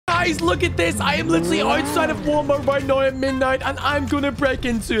Guys, look at this. I am literally outside of Walmart right now at midnight, and I'm gonna break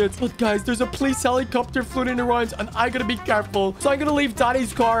into it. But guys, there's a police helicopter floating around, and I gotta be careful. So I'm gonna leave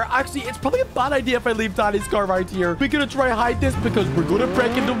Daddy's car. Actually, it's probably a bad idea if I leave Daddy's car right here. We're gonna try hide this because we're gonna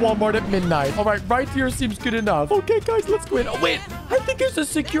break into Walmart at midnight. All right, right here seems good enough. Okay, guys, let's go in. Oh, wait. I think there's a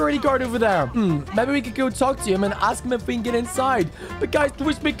security guard over there. Maybe we could go talk to him and ask him if we can get inside. But guys,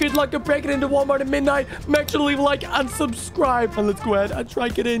 wish me good luck of breaking into Walmart at midnight. Make sure to leave a like and subscribe. And let's go ahead and try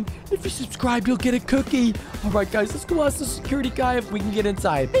and get in. If you subscribe, you'll get a cookie. All right, guys, let's go ask the security guy if we can get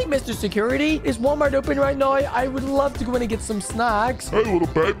inside. Hey, Mr. Security, is Walmart open right now? I would love to go in and get some snacks. Hey, little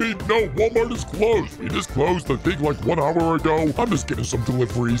baby. No, Walmart is closed. We just closed, I think, like 1 hour ago. I'm just getting some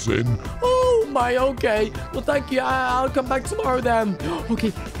deliveries in. Oh, my, okay. Well, thank you. I'll come back tomorrow then.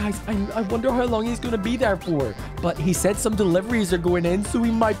 Okay, guys, I wonder how long he's going to be there for. But he said some deliveries are going in, so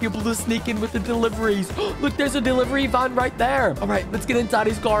we might be able to sneak in with the deliveries. Look, there's a delivery van right there. All right, let's get in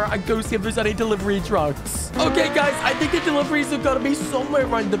Daddy's car and go see if there's any delivery trucks. Okay, guys, I think the deliveries have got to be somewhere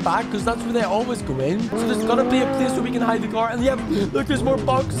around the back because that's where they always go in. So there's got to be a place where we can hide the car. And yeah, look, there's more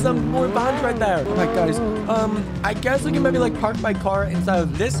boxes and more vans right there. All right, guys, I guess I can maybe like park my car inside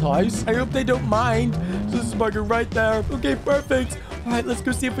of this house. I hope they don't mind. So this is parked right there. Okay, perfect. All right, let's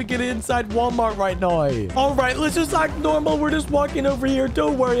go see if we get inside Walmart right now. All right, let's just act normal. We're just walking over here.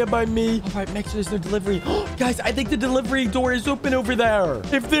 Don't worry about me. All right, make sure there's no delivery. Guys, I think the delivery door is open over there.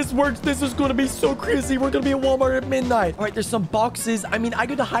 If this works, this is going to be so crazy. We're going to be at Walmart at midnight. All right, there's some boxes. I mean, I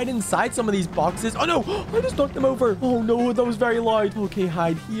got to hide inside some of these boxes. Oh, no. I just knocked them over. Oh, no. That was very loud. Okay,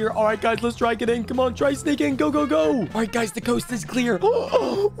 hide here. All right, guys, let's try get in. Come on, try sneak in. Go, go, go. All right, guys, the coast is clear.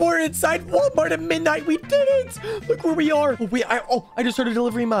 We're inside Walmart at midnight. We did it. Look where we are. Oh, wait. I just heard a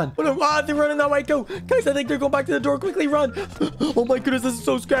delivery man. Oh, no. They're running that way. Go. Guys, I think they're going back to the door. Quickly run. Oh, my goodness. This is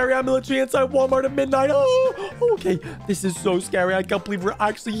so scary. I'm literally inside Walmart at midnight. Oh, okay. This is so scary. I can't believe we're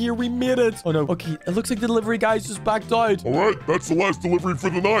actually here. We made it. Oh, no. Okay. It looks like the delivery guy's just backed out. All right. That's the last delivery for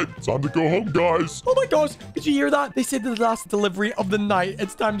the night. Time to go home, guys. Oh, my gosh. Did you hear that? They said the last delivery of the night.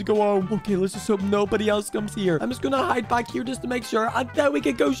 It's time to go home. Okay, let's just hope nobody else comes here. I'm just going to hide back here just to make sure. And then we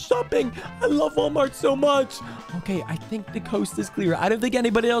can go shopping. I love Walmart so much. Okay, I think the coast is clear. I don't think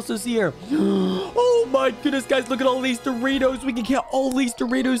anybody else is here. Oh, my goodness, guys. Look at all these Doritos. We can get all these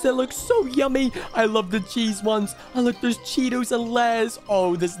Doritos that look so yummy. I love the cheese ones. And look, there's Cheetos and Lay's.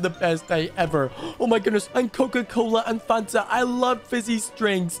 Oh, this is the best day ever. Oh, my goodness. And Coca-Cola and Fanta. I love fizzy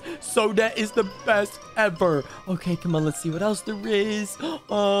drinks. Soda is the best ever. Okay, come on. Let's see what else there is.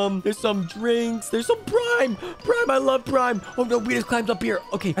 There's some drinks. There's some Prime. Prime. I love Prime. Oh, no. We just climbed up here.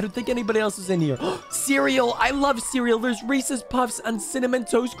 Okay. I don't think anybody else is in here. Cereal. I love cereal. There's Reese's Puffs and Cinnamon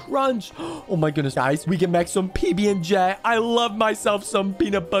Toast Crunch. Oh, my goodness, guys. We can make some PB&J. I love myself some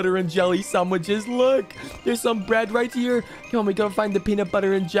peanut butter and jelly sandwiches. Look. There's some bread right here. Come on. We gotta find the peanut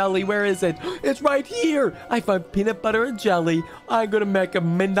butter and jelly. Where is it? It's right here. I found peanut butter and jelly. I'm gonna make a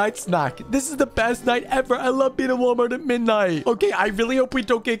midnight snack. This is the best night ever. I love being at Walmart at midnight. Okay, I really hope we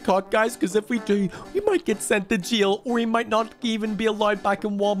don't get caught, guys, because if we do, we might get sent to jail, or we might not even be allowed back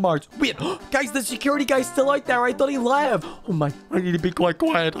in Walmart. Wait, guys, the security guy's still out there. I thought he left. Oh my, I need to be quite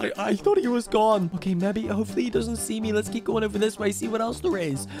quiet. I thought he was gone. Okay, maybe, hopefully he doesn't see me. Let's keep going over this way, see what else there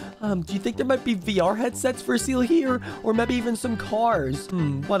is. Do you think there might be VR headsets for sale here? Or maybe even some cars?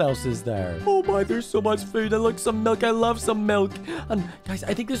 What else is there? Oh my, there's so much food. And look, some milk. I love some milk. And guys,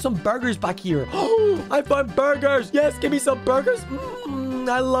 I think there's some burgers back here. Oh, I found burgers. Yes, give me some burgers.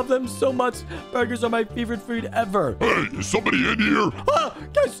 I love them so much. Burgers are my favorite food ever. Hey, is somebody in here?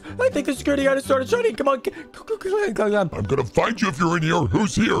 Guys, I think the security guard has started shouting. Come on. Go. I'm gonna find you if you're in here.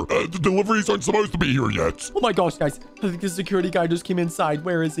 Who's here? The deliveries aren't supposed to be here yet. Oh my gosh, guys. I think the security guy just came inside.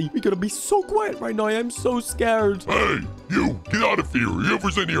 Where is he? We gotta be so quiet right now. I'm so scared. Hey, you, get out of here.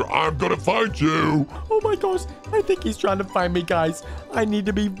 Whoever's in here, I'm gonna find you. Oh my gosh. I think he's trying to find me, guys. I need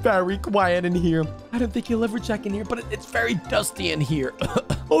to be very quiet in here. I don't think he'll ever check in here, but it's very dusty in here.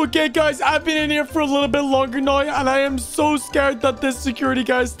 Okay, guys, I've been in here for a little bit longer now, and I am so scared that this security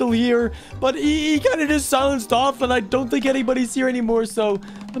guy is still here. But he kind of just silenced off, and I don't think anybody's here anymore, so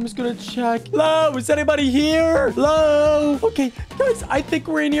I'm just gonna check. Hello, is anybody here? Hello? Okay, guys, I think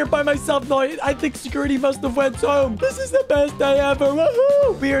we're in here by myself now. I think security must have went home. This is the best day ever.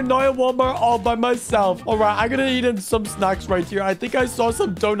 Woohoo! We are now at Walmart all by myself. All right, I'm gonna eat in some snacks right here. I think I saw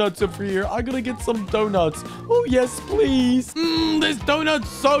some donuts over here. I'm gonna get some donuts. Oh, yes, please. This donut's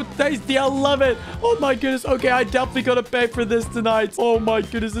so tasty. I love it. Oh, my goodness. Okay, I definitely gotta pay for this tonight. Oh, my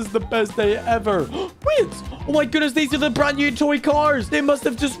goodness. This is the best day ever. Wait. Oh, my goodness. These are the brand new toy cars. They must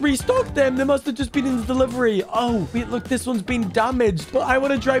have just restocked them. They must have just been in the delivery. Oh, wait, look, this one's been damaged. But I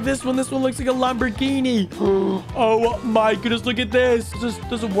want to drive this one. This one looks like a Lamborghini. Oh my goodness, look at this.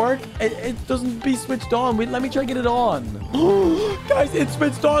 Does it work? It doesn't be switched on. Wait, let me try to get it on. Guys, it's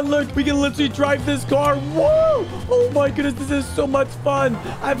switched on. Look, we can literally drive this car. Whoa! Oh my goodness, this is so much fun.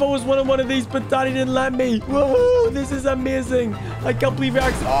 I've always wanted one of these, but Daddy didn't let me. Whoa, this is amazing. I can't believe it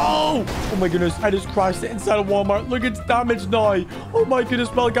actually... Oh my goodness, I just crashed it inside of Walmart. Look, it's damaged now. Oh my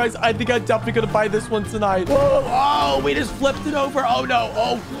goodness. Well, guys, I think I'm definitely going to buy this one tonight. Whoa! Oh, we just flipped it over. Oh no.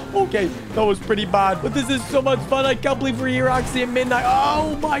 Oh, okay. That was pretty bad. But this is so much fun. I can't believe we're here actually at midnight.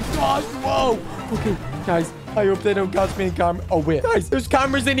 Oh my gosh. Whoa. Okay, guys. I hope they don't catch me in camera. Oh, wait. Guys, there's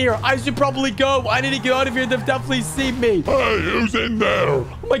cameras in here. I should probably go. I need to get out of here. They've definitely seen me. Hey, who's in there? Oh,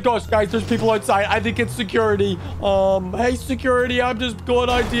 my gosh, guys. There's people outside. I think it's security. Hey, security. I'm just going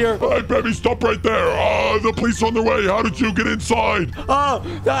out here. Hey, baby, stop right there. The police are on their way. How did you get inside?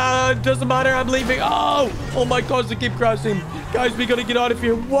 Doesn't matter. I'm leaving. Oh, my gosh. They keep crashing. Guys, we gotta get out of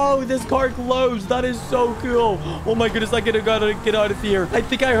here. Whoa, this car closed. That is so cool. Oh, my goodness. I gotta get out of here. I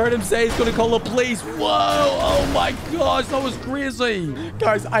think I heard him say he's gonna call the police. Whoa. Oh my gosh, that was crazy.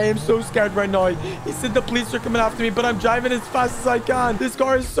 Guys, I am so scared right now. He said the police are coming after me, but I'm driving as fast as I can. This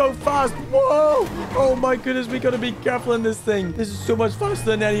car is so fast. Whoa. Oh my goodness, we gotta be careful in this thing. This is so much faster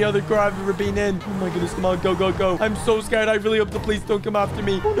than any other car I've ever been in. Oh my goodness, come on, go, go, go. I'm so scared. I really hope the police don't come after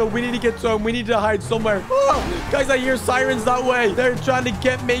me. Oh no, we need to get home. We need to hide somewhere. Oh, guys, I hear sirens that way. They're trying to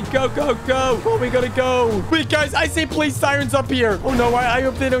get me. Go, go, go. Oh, we gotta go. Wait, guys, I see police sirens up here. Oh no, I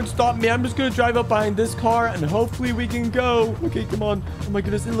hope they don't stop me. I'm just gonna drive up behind this car and hopefully we can go. Okay, come on. Oh my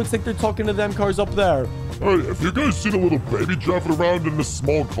goodness, it looks like they're talking to them cars up there. Hey, have you guys seen a little baby driving around in this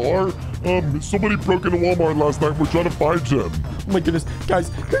small car? Somebody broke into Walmart last night. We're trying to find him. Oh my goodness, guys,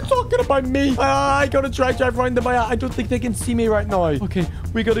 they're talking about me. I gotta drive around them. I don't think they can see me right now. Okay,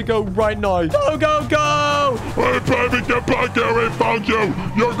 we gotta go right now. Go, go, go! Hey, baby, get back here. We found you.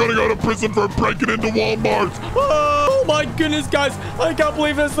 You're gonna go to prison for breaking into Walmart. Oh my goodness, guys, I can't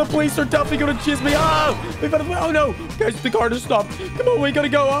believe this. The police are definitely gonna chase me. Oh no, guys, the car just stopped. Come on, we gotta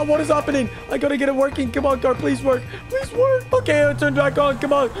go. What is happening? I gotta get it working. Come on, car, please work. Please work. Okay, I'll turn back on.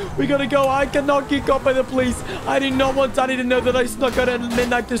 Come on, we gotta go. I cannot get caught by the police. I did not want Daddy to know that I snuck out at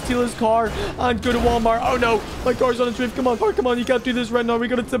midnight to steal his car and go to Walmart. Oh no, my car's on the drift. Come on, car, come on. You can't do this right now. We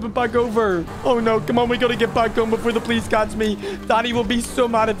gotta tip it back over. Oh no, come on, we gotta get back home before the police catch me. Daddy will be so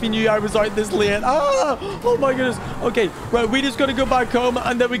mad if he knew I was out this late. Oh my goodness. Okay, right, we just gotta go back home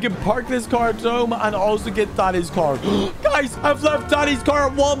and then we can park this car at home and also get Daddy's car. Guys, I've left Daddy's car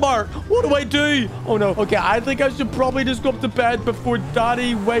at Walmart. What do I do? Oh no. Okay, I think I should probably just go up to bed before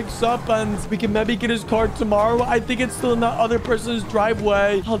Daddy wakes up and we can maybe get his car tomorrow. I think it's still in that other person's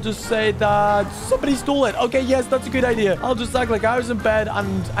driveway. I'll just say that somebody stole it. Okay, yes, that's a good idea. I'll just act like I was in bed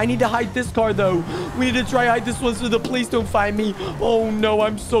and I need to hide this car though. We need to try hide this one so the police don't find me. Oh no,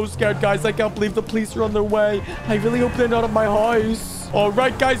 I'm so scared, guys. I can't believe the police are on their way. I really hope they're not at my house. All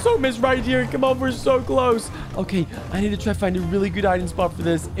right, guys, home is right here. Come on, we're so close. Okay, I need to try to find a really good hiding spot for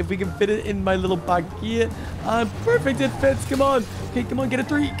this. If we can fit it in my little baguette. Perfect, it fits. Come on. Okay, come on, get a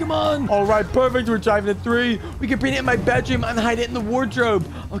 3. Come on. All right, perfect. We're driving a 3. We can bring it in my bedroom and hide it in the wardrobe.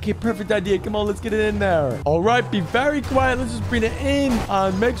 Okay, perfect idea. Come on, let's get it in there. All right, be very quiet. Let's just bring it in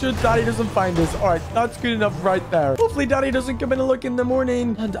and make sure Daddy doesn't find us. All right, that's good enough right there. Hopefully, Daddy doesn't come in and look in the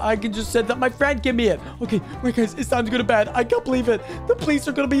morning and I can just say that my friend gave me it. Okay, right, guys, it's time to go to bed. I can't believe it. The police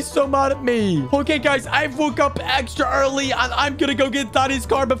are going to be so mad at me. Okay, guys, I've woke up extra early and I'm going to go get Daddy's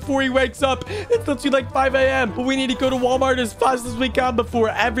car before he wakes up. It's literally like 5 a.m. But we need to go to Walmart as fast as we can before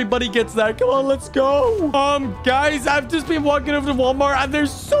everybody gets there. Come on, let's go. Guys, I've just been walking over to Walmart and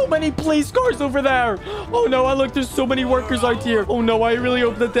there's so many police cars over there. Oh no, and look, there's so many workers out here. Oh no, I really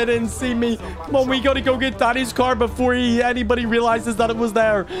hope that they didn't see me. Come on, we got to go get Daddy's car before anybody realizes that it was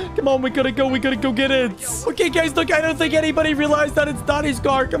there. Come on, we got to go get it. Okay, guys, look, I don't think anybody realized that it's Daddy's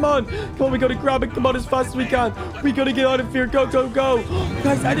car. Come on, we got to grab it. Come on, as fast as we can. We got to get out of here. Go, go, go.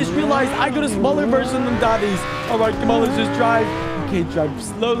 Guys, I just realized I got a smaller version than Daddy's. All right, come on, let's just drive. Okay, drive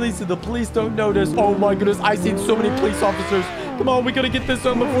slowly so the police don't notice. Oh my goodness, I seen so many police officers. Come on, we gotta get this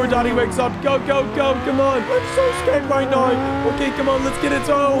home before Daddy wakes up. Go, go, go, come on. I'm so scared right now. Okay, come on, let's get it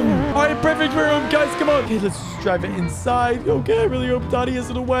home. All right, perfect, we're home, guys, come on. Okay, let's just drive it inside. Okay, I really hope Daddy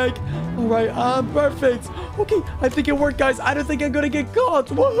isn't awake. All right, perfect. Okay, I think it worked, guys. I don't think I'm gonna get caught.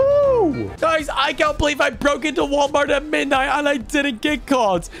 Woohoo! Guys, I can't believe I broke into Walmart at midnight and I didn't get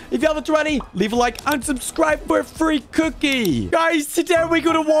caught. If you haven't already, leave a like and subscribe for a free cookie. Guys, today we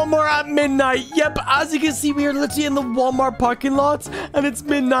go to Walmart at midnight. Yep, as you can see, we are literally in the Walmart parking lot and it's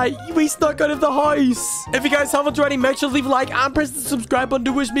midnight. We snuck out of the house. If you guys haven't already, make sure to leave a like and press the subscribe button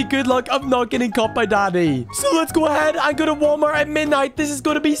to wish me good luck of not getting caught by daddy. So let's go ahead and go to Walmart at midnight. This is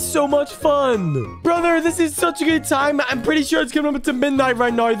going to be so much fun. Brother, this is such a good time. I'm pretty sure it's coming up to midnight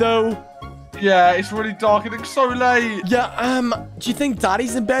right now, though. Yeah, it's really dark and it's so late. Yeah, do you think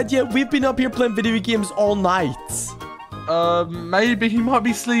daddy's in bed yet? We've been up here playing video games all night. Maybe he might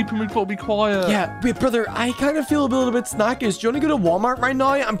be sleeping. We've got to be quiet. Yeah, wait, brother, I kind of feel a little bit snackish. Do you want to go to Walmart right now?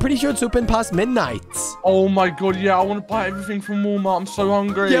 I'm pretty sure it's open past midnight. Oh my god, yeah, I want to buy everything from Walmart. I'm so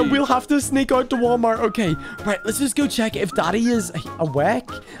hungry. Yeah, we'll have to sneak out to Walmart. Okay, right, let's just go check if daddy is awake.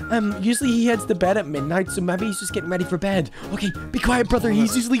 Usually he heads to bed at midnight, so maybe he's just getting ready for bed. Okay, be quiet, brother.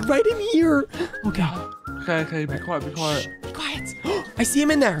 He's usually right in here. Okay. Okay, be quiet, be quiet. Shh, be quiet. I see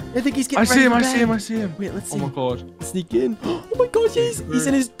him in there. I think he's getting ready for bed. I see him. Wait, let's see. Oh my god. Sneak in. Oh my gosh, he's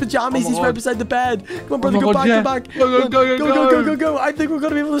in his pajamas. He's right beside the bed. Come on, brother, Oh my go God, back. Go. I think we're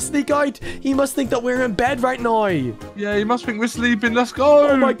going to be able to sneak out. He must think that we're in bed right now. Yeah, he must think we're sleeping. Let's go.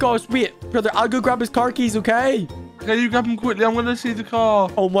 Oh my gosh, wait, brother, I'll go grab his car keys, okay? Okay, you grab him quickly. I'm going to see the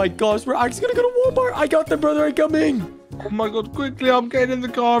car. Oh my gosh, we're actually going to go to Walmart. I got them, brother. I'm coming. Oh my god, quickly. I'm getting in the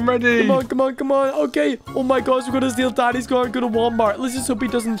car. I'm ready. Come on. Okay. Oh my gosh, we're going to steal daddy's car and go to Walmart. Let's just hope he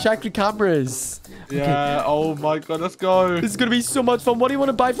doesn't check the cameras. Yeah, Okay. oh my god, let's go. This is going to be so much fun. What do you want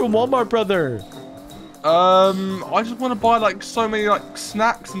to buy from Walmart, brother? I just want to buy like so many like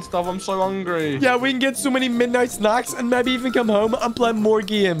snacks and stuff. I'm so hungry. Yeah, we can get so many midnight snacks and maybe even come home and play more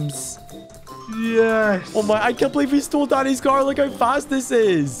games. Yes. Oh my, I can't believe we stole daddy's car. Look how fast this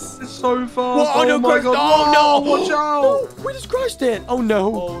is. It's so fast. Whoa, oh my god. Oh, no. Watch out. No, we just crashed it. Oh,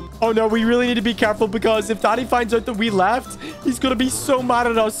 no. Oh, no, we really need to be careful because if daddy finds out that we left, he's going to be so mad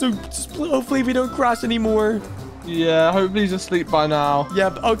at us. So just hopefully we don't crash anymore. Yeah, hopefully he's asleep by now.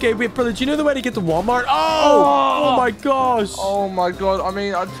 Yep. Okay, wait, brother, do you know the way to get to Walmart? Oh my gosh. Oh my god. I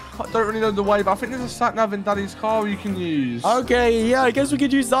mean, I don't really know the way, but I think there's a sat nav in daddy's car you can use. Okay, yeah, I guess we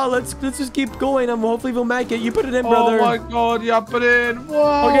could use that. Let's just keep going and hopefully we'll make it. You put it in, brother. Oh my god, yeah, put it in.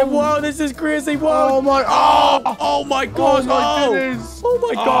 Whoa. Okay, whoa, this is crazy. Whoa. Oh my Oh my gosh. Oh my goodness. Oh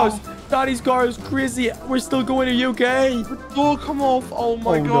my gosh. Daddy's car is crazy. We're still going. Are you okay? The door come off. Oh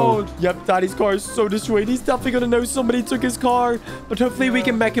my god. No. Yep, daddy's car is so destroyed. He's definitely going to know somebody took his car. But hopefully we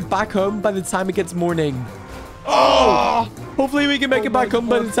can make it back home by the time it gets morning. Oh! Hopefully we can make it back home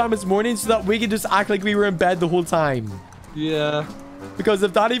by the time it's morning so that we can just act like we were in bed the whole time. Yeah. Because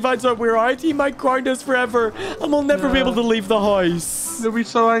if daddy finds out we're out, he might grind us forever. And we'll never be able to leave the house. He'll be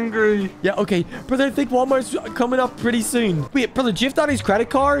so angry. Yeah, okay. Brother, I think Walmart's coming up pretty soon. Wait, brother, do you have daddy's credit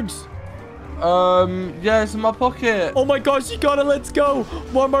cards? Yeah, it's in my pocket. Oh my gosh, you got it. Let's go.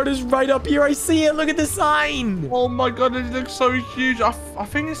 Walmart is right up here. I see it. Look at the sign. Oh my god, it looks so huge. I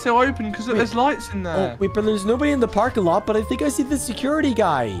think it's still open because there's lights in there. Oh, wait, but there's nobody in the parking lot, but I think I see the security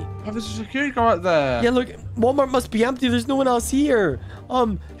guy. Oh, there's a security guy right there. Yeah, look, Walmart must be empty. There's no one else here.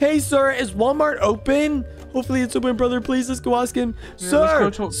 Hey, sir, is Walmart open? Hopefully it's open, brother. Please, let's go ask him. Yeah,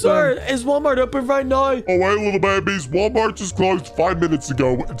 Sir, is Walmart open right now? Oh, hey, little babies. Walmart just closed 5 minutes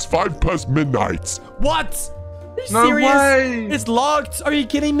ago. It's 5 past midnight. What? Are you No serious? way. It's locked. Are you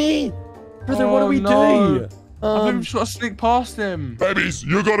kidding me? Brother, what do we no. do? I think we've just got to sneak past him. Babies,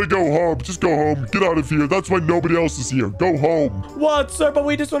 you gotta go home. Just go home. Get out of here. That's why nobody else is here. Go home. What, sir? But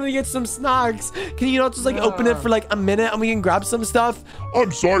we just wanted to get some snacks. Can you not just like open it for like a minute and we can grab some stuff?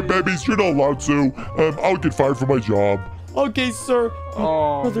 I'm sorry, babies. You're not allowed to. I'll get fired from my job. Okay, sir.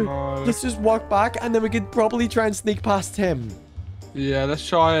 Oh, Brother, no. let's just walk back and then we could probably try and sneak past him. Yeah, let's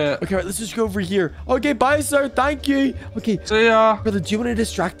try it. Okay, right, let's just go over here. Okay, bye, sir. Thank you. Okay, See ya. brother, do you want to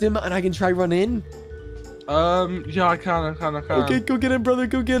distract him and I can try run in? Yeah, I can. Okay, go get him, brother.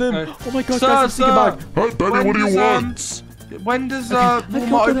 Go get him. Okay. Oh my gosh, Sir, guys, let's take him back. Hey, Benny, what do you want? When does Let's go Walmart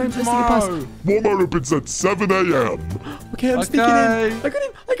there open and let's take it past. tomorrow? Walmart opens at 7 a.m. Okay, I'm sneaking in.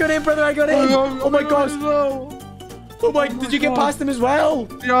 I got in, brother. I got in. Oh my gosh. Oh my, did you get past him as well?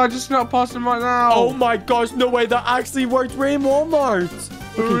 Yeah, I just snuck past him right now. Oh my gosh, no way. That actually worked. We're in Walmart.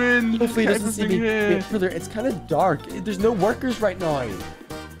 We're in. Hopefully he Look at doesn't see me. everything here. Wait, brother, it's kind of dark. There's no workers right now.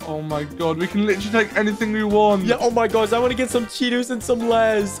 Oh my god, we can literally take anything we want. Yeah, oh my gosh, I want to get some Cheetos and some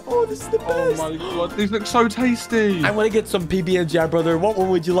Lays. Oh, this is the Oh best. my god, these look so tasty. I want to get some PB&J, brother. What one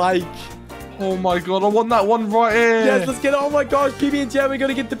would you like? Oh my god, I want that one right here. Yes, let's get it. Oh my gosh, PB&J, we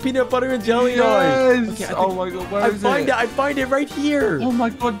gotta get the peanut butter and jelly now. Yes. Okay, Oh my god, where is it? I find it right here. Oh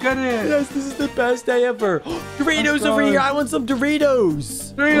my god, get it. Yes, this is the best day ever. Doritos over here. I want some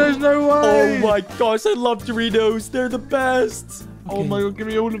Doritos. Doritos, no way. Oh my gosh, I love Doritos. They're the best. Oh Okay. my god, give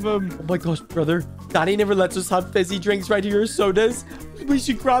me all of them. Oh my gosh, brother. Daddy never lets us have fizzy drinks right here, sodas. We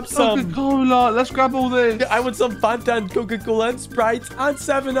should grab some. Coca-Cola, let's grab all this. Yeah, I want some Fanta and Coca-Cola and Sprite and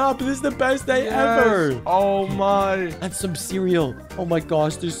 7-Up. This is the best day ever. Oh my. And some cereal. Oh my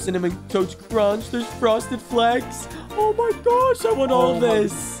gosh, there's Cinnamon Toast Crunch. There's Frosted Flakes. Oh my gosh, I want all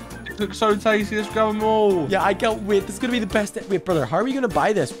this. It looks so tasty. Let's grab them all. Yeah, I can't wait. This is going to be the best day. Wait, brother, how are we going to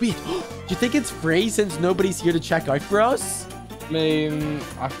buy this? Wait, do you think it's free since nobody's here to check out for us? I mean,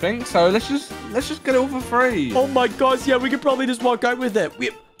 I think so. Let's just get it all for free. Oh my gosh, yeah, we could probably just walk out with it.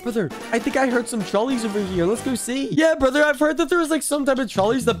 Wait, brother, I think I heard some trolleys over here. Let's go see. Yeah, brother, I've heard that there's like some type of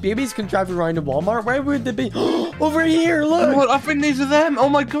trolleys that babies can drive around in Walmart. Where would they be? Over here, look. What? I think these are them. Oh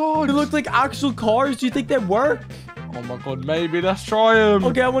my god. They look like actual cars. Do you think they work? Oh my god, maybe. Let's try them.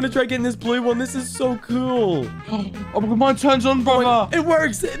 Okay, I want to try getting this blue one. This is so cool. Oh my god, mine turns on, brother. It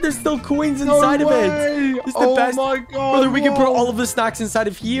works. There's still coins inside of it. It's the best. Oh my god. Brother, we can put all of the snacks inside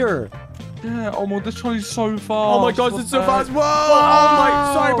of here. Yeah, oh my god, this trolley's so fast. Oh my gosh, it's so fast. Whoa! Oh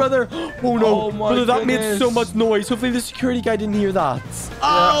my, sorry, brother. Oh no, Oh my brother, that made goodness. so much noise. Hopefully the security guy didn't hear that.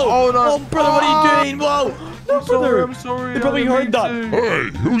 Oh no. Oh, brother, what are you doing? Whoa! No, brother. I'm sorry. They probably heard that.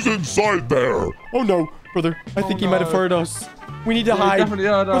 Hey, who's inside there? Oh no, brother. I think he might have no. heard us. We need to Yeah, he hide. definitely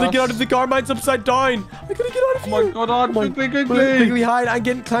heard Brother, us. get out of the car. Mine's upside down. I gotta get out of Oh my here. god, quickly. Quickly hide. I'm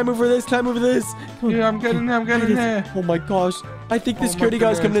getting climb over this. Climb over this. Yeah, I'm getting here. Oh my gosh. I think the Oh my security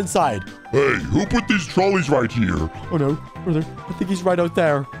guy's coming goodness. inside. Hey, who put these trolleys right here? Oh no, brother. I think he's right out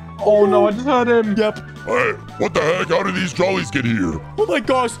there. Oh no, I just heard him. Yep. Hey, what the heck? How did these trolleys get here? Oh my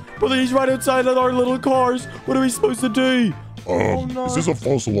gosh, brother, he's right outside of our little cars. What are we supposed to do? no. Is this a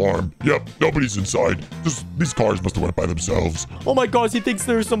false alarm? Yep, nobody's inside. These cars must have went by themselves. Oh my gosh, he thinks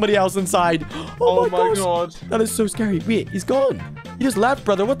there's somebody else inside. Oh, Oh my gosh. god. That is so scary. Wait, he's gone. He just left,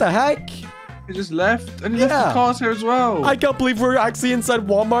 brother. What the heck? He just left. And he Yeah. left the cars here as well. I can't believe we're actually inside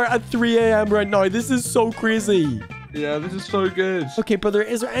Walmart at 3 a.m. right now. This is so crazy. Yeah, this is so good. Okay, brother,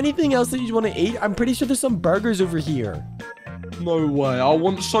 is there anything else that you want to eat? I'm pretty sure there's some burgers over here. No way. I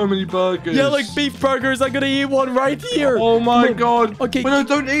want so many burgers. Yeah, like beef burgers. I'm gonna eat one right here. Oh my Come on. god. Okay. Well, no,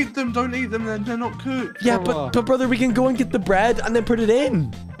 don't eat them. Don't eat them. They're not cooked. Yeah, brother. but brother, we can go and get the bread and then put it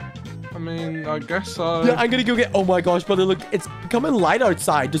in. I mean, I guess so. Yeah, I'm gonna go get. Oh my gosh, brother, look, it's becoming light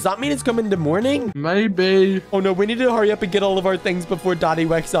outside. Does that mean it's coming to morning? Maybe. Oh no, we need to hurry up and get all of our things before Daddy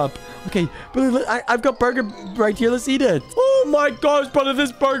wakes up. Okay, brother, look, I've got burger right here. Let's eat it. Oh my gosh, brother,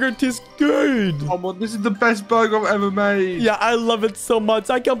 this burger tastes good. Oh my, this is the best burger I've ever made. Yeah, I love it so much.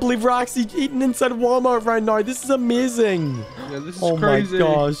 I can't believe we're actually eating inside Walmart right now. This is amazing. Yeah, this is Oh crazy. my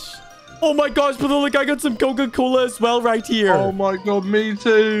gosh. Oh my gosh, brother, look, I got some Coca-Cola as well right here. Oh my god, me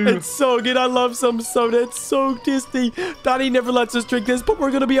too. It's so good. I love some soda. It's so tasty. Daddy never lets us drink this, but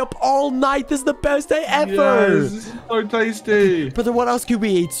we're going to be up all night. This is the best day ever. Yes, this is so tasty. Brother, what else could we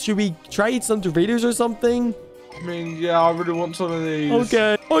eat? Should we try eat some Doritos or something? I mean, yeah, I really want some of these.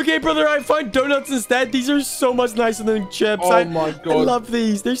 Okay. Okay, brother, I found donuts instead. These are so much nicer than chips. Oh I my god. I love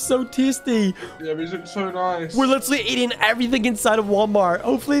these. They're so tasty. Yeah, these look so nice. We're literally eating everything inside of Walmart.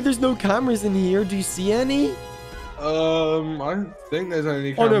 Hopefully, there's no cameras in here. Do you see any? I don't think there's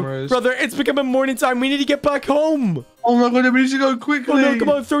any Oh, no. cameras. Brother, it's becoming morning time. We need to get back home. Oh my god, we need to go quickly. Oh, no. Come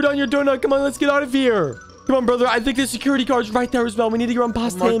on, throw down your donut. Come on, let's get out of here. Come on, brother. I think the security guard's right there as well. We need to run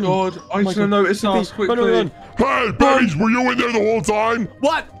past Oh my him. god, Oh my he's gonna God. notice us quickly. Run. Hey, Benny's, were you in there the whole time?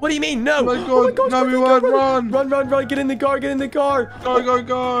 What? What do you mean? No. Oh my god, no, quickly, we won't run. Run. Get in the car. Get in the car.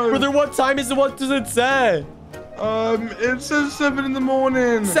 Go. Brother, what time is it? What does it say? It says 7 in the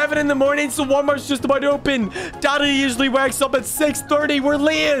morning. 7 in the morning, so Walmart's just about to open. Daddy usually wakes up at 6:30. We're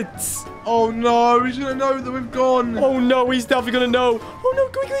late. Oh no, he's gonna know that we've gone. Oh no, he's definitely gonna know. Oh no,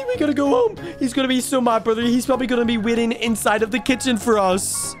 quickly, we gotta go home. He's gonna be so mad, brother. He's probably gonna be waiting inside of the kitchen for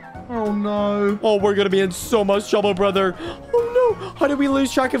us. Oh no. Oh, we're gonna be in so much trouble, brother. Oh no, how did we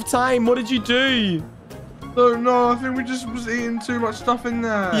lose track of time? What did you do? Oh no, I think we just was eating too much stuff in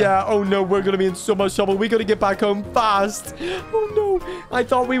there. Yeah, oh no, we're gonna be in so much trouble. We gotta get back home fast. Oh no, I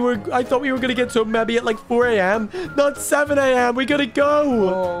thought we were gonna get home maybe at like 4 a.m. Not 7 a.m. We gotta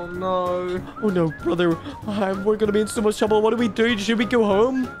go. Oh no. Oh no, brother, we're gonna be in so much trouble. What do we do? Should we go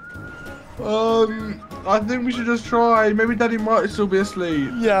home? I think we should just try. Maybe Daddy might still be asleep.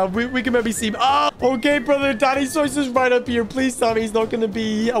 Yeah, we can maybe see him. Oh, okay, brother. Daddy's voice is right up here. Please tell me he's not going to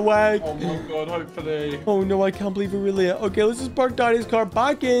be awake. Oh my God, hopefully. Oh no, I can't believe we're really late. Okay, let's just park Daddy's car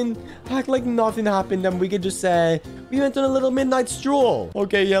back in. Act like nothing happened, and we could just say we went on a little midnight stroll.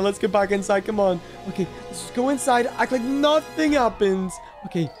 Okay, yeah, let's get back inside. Come on. Okay, let's just go inside. Act like nothing happens.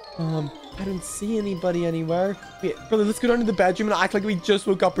 Okay, I don't see anybody anywhere. Wait, brother, let's go down to the bedroom and act like we just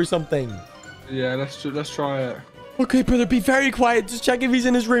woke up or something. Yeah, let's try it. Okay, brother, be very quiet. Just check if he's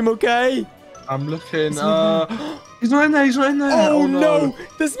in his room, okay? I'm looking. He's not in there. He's not in there. Oh, no.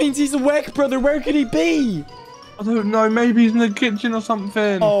 This means he's awake, brother. Where could he be? I don't know. Maybe he's in the kitchen or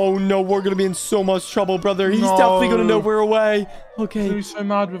something. Oh, no. We're going to be in so much trouble, brother. He's definitely going to know we're away. Okay. He's so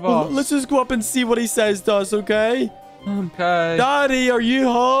mad with well, us. let's just go up and see what he says to us, okay? Okay. Daddy, are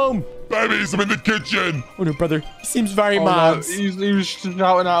you home? Babies, I'm in the kitchen. Oh, no, brother. He seems very Oh, mad. no, he was shouting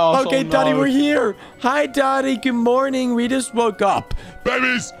at us. Okay, oh, Daddy, no. we're here. Hi, Daddy. Good morning. We just woke up.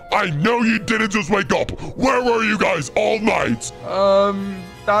 Babies, I know you didn't just wake up. Where were you guys all night?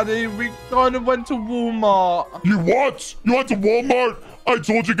 Daddy, we kind of went to Walmart. You what? You went to Walmart? I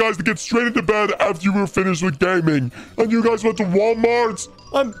told you guys to get straight into bed after you were finished with gaming. And you guys went to Walmart?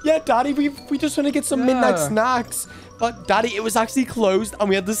 Yeah, Daddy, we just want to get some midnight snacks. But, Daddy, it was actually closed and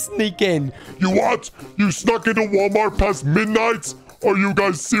we had to sneak in. You what? You snuck into Walmart past midnight? Are you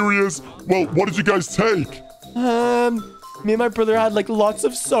guys serious? Well, what did you guys take? Me and my brother had, like, lots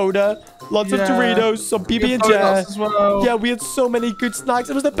of soda, lots of Doritos, some PB&J. As well. Yeah, we had so many good snacks.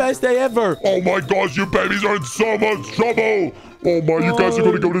 It was the best day ever. Oh my gosh, you babies are in so much trouble. Oh my, you guys are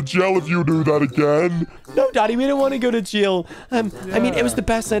going to go to jail if you do that again. No, Daddy, we don't want to go to jail. I mean, it was the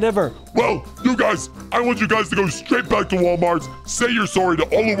best night ever. Well, you guys, I want you guys to go straight back to Walmart, say you're sorry to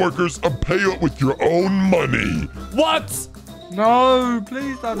all the workers, and pay it with your own money. What? No,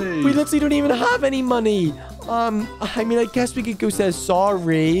 please, Daddy. We literally don't even have any money. I mean, I guess we could go say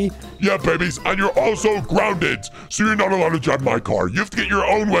sorry. Yeah, babies, and you're also grounded, so you're not allowed to drive my car. You have to get your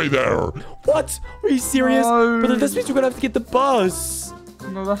own way there. What? Are you serious? No. Brother, this means we're going to have to get the bus.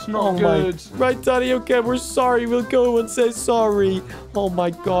 No, that's not good. Right, Daddy, okay, we're sorry. We'll go and say sorry. Oh,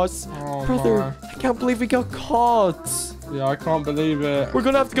 my gosh. Brother, I can't believe we got caught. Yeah, I can't believe it. We're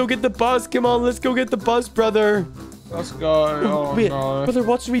going to have to go get the bus. Come on, let's go get the bus, brother. Let's go. Oh, Wait, no. brother,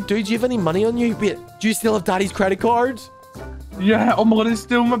 what should we do? Do you have any money on you? Wait, do you still have Daddy's credit card? Yeah, oh my God, it's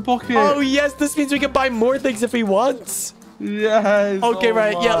still in my pocket. Oh, yes, this means we can buy more things if we want. Yes. Okay, oh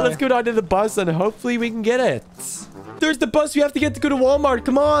right, yeah, my. let's go down to the bus and hopefully we can get it. There's the bus. We have to get to go to Walmart.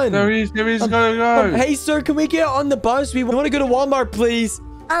 Come on. There he is. Go. Hey, sir, can we get on the bus? We want to go to Walmart, please.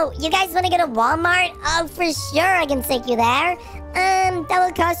 Oh, you guys want to go to Walmart? Oh, for sure I can take you there. That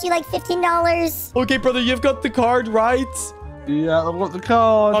will cost you like $15. Okay, brother, you've got the card, right? Yeah, I've got the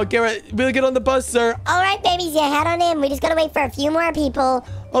card. Okay, right. We'll get on the bus, sir. All right, babies, you head on in. We just gotta wait for a few more people.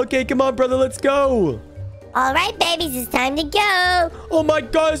 Okay, come on, brother. Let's go. All right, babies, it's time to go. Oh, my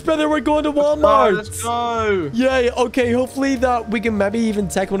gosh, brother. We're going to Walmart. Let's go. Yay. Okay, hopefully that we can maybe even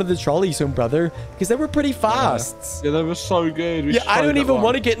take one of the trolleys soon, brother. Because they were pretty fast. Yeah, they were so good. Yeah, I don't even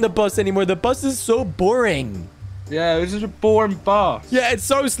want to get in the bus anymore. The bus is so boring. Yeah, this is a boring bus. Yeah, it's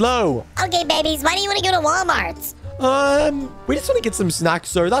so slow. Okay, babies, why do you want to go to Walmart? We just want to get some snacks,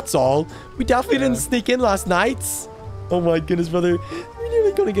 sir. That's all. We definitely didn't sneak in last night. Oh my goodness, brother. We're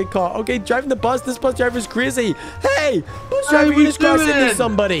nearly gonna get caught. Okay, driving the bus. This bus driver's crazy. Hey, bus driver, you just crashed into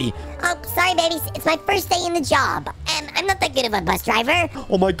somebody. Oh, sorry, babies. It's my first day in the job. I'm not that good of a bus driver.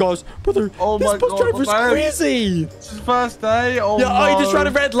 Oh my gosh, brother. Oh this my bus God, driver's man. crazy. It's his first day. Oh Yeah, no. he just ran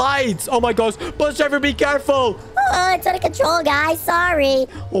a red light. Oh my gosh, bus driver, be careful. Oh, it's out of control, guys. Sorry.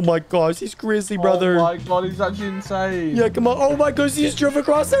 Oh my gosh, he's crazy, brother. Oh my God, he's actually insane. Yeah, come on. Oh my gosh, he just drove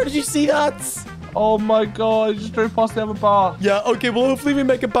across there. Did you see that? Oh my God, he just drove past the other bus. Yeah, okay, well, hopefully we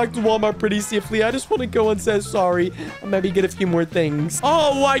make it back to Walmart pretty safely. I just want to go and say sorry and maybe get a few more things.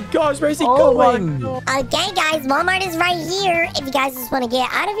 Oh my gosh, where's he going? Okay, guys, Walmart is right here. If you guys just want to get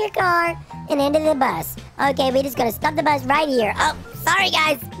out of your car and into the bus. Okay, we just gotta stop the bus right here. Oh, sorry,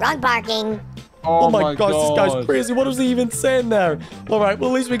 guys. Wrong parking. Oh my gosh, this guy's crazy. What was he even saying there? All right,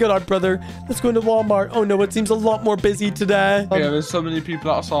 well, at least we got our brother. Let's go into Walmart. Oh, no, it seems a lot more busy today. Yeah, there's so many people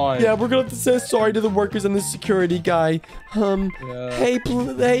outside. Yeah, we're going to have to say sorry to the workers and the security guy.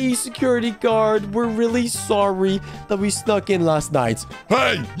 Hey, security guard, we're really sorry that we snuck in last night.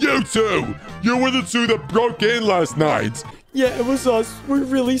 Hey, you two! You were the two that broke in last night. Yeah, it was us. We're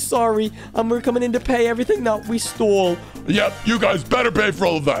really sorry. And we're coming in to pay everything that we stole. Yep, you guys better pay for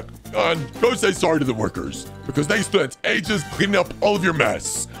all of that. And go say sorry to the workers, because they spent ages cleaning up all of your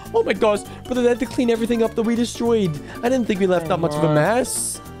mess. Oh my gosh, brother, they had to clean everything up that we destroyed. I didn't think we left that much of a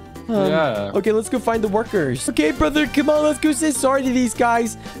mess. Yeah. Okay, let's go find the workers. Okay, brother, come on. Let's go say sorry to these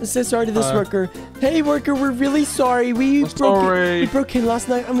guys. Let's say sorry to this worker. Hey, worker, we're really sorry. We broke in last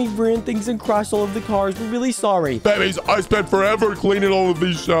night and we ruined things and crashed all of the cars. We're really sorry. Babies, I spent forever cleaning all of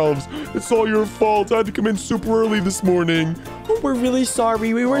these shelves. It's all your fault. I had to come in super early this morning. Oh, we're really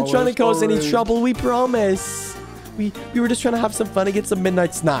sorry. We weren't trying to cause any trouble. We promise. We were just trying to have some fun and get some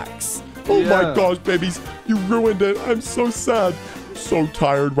midnight snacks. Oh my gosh, babies. You ruined it. I'm so sad. I'm so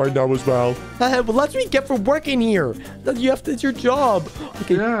tired right now as well. Well, that's what you get for working here. It's your job.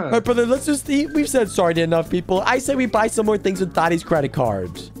 Okay, all right, brother, let's just eat. We've said sorry to enough people. I say we buy some more things with Daddy's credit card.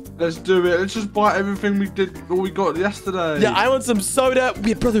 Let's do it. Let's just buy everything we got yesterday. Yeah, I want some soda.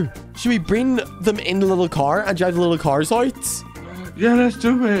 Wait, brother, should we bring them in the little car and drive the little cars out? Yeah, let's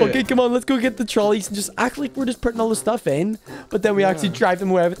do it. Okay, come on, let's go get the trolleys and just act like we're just putting all the stuff in. But then we actually drive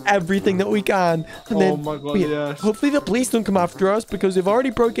them away with everything that we can. And then, my God, yes. Hopefully the police don't come after us because they've already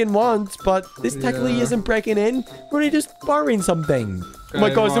broken in once. But this technically isn't breaking in. We're only just borrowing something. Oh my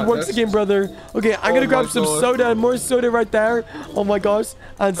gosh, it works again, brother. Okay, I'm gonna grab some soda and more soda right there. Oh my gosh,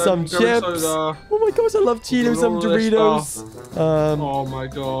 and some chips. Oh my gosh, I love Cheetos, some Doritos. Oh my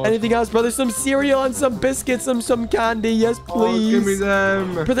god. Anything else, brother? Some cereal and some biscuits, some candy. Yes, please. Give me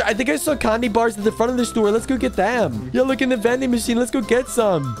them. Brother, I think I saw candy bars at the front of the store. Let's go get them. Yeah, look in the vending machine. Let's go get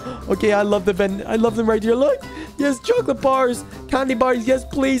some. Okay, I love I love them right here. Look. Yes, chocolate bars, candy bars. Yes,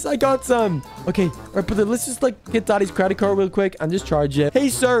 please. I got some. Okay, all right, brother. Let's just get Daddy's credit card real quick and just charge it. Hey,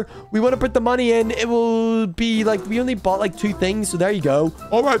 sir, we want to put the money in. It will be we only bought 2 things, so there you go.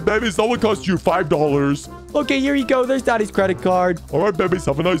 All right, babies, that will cost you $5. Okay, here you go. There's Daddy's credit card. All right, babies,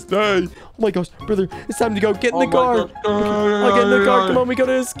 have a nice day. Oh my gosh, brother, it's time to go. Get in the car. I'll get in the car. Come on, we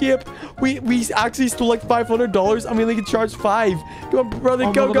gotta escape. We actually stole $500 and we only get charged 5. Come on, brother,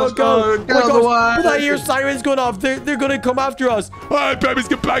 go. Get out of the way. I hear sirens going off. They're gonna come after us. Hey, babies,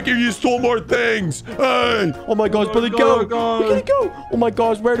 get back here. You stole more things. Hey. Oh my gosh, brother, go. We gotta go. Oh my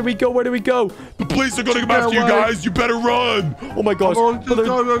gosh, where do we go? The police are gonna come after you guys. You better run. Oh my gosh, brother,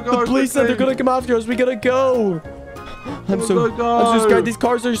 the police said they're gonna come after us. We gotta go. I'm so scared. These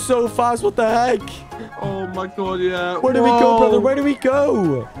cars are so fast. What the heck? Oh my god, yeah. Where do we go, brother? Where do we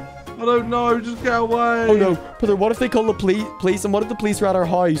go? I don't know. Just get away. Oh no, brother. What if they call the police? And what if the police are at our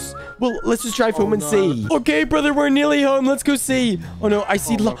house? Well, let's just drive home and see. Okay, brother. We're nearly home. Let's go see. Oh no, I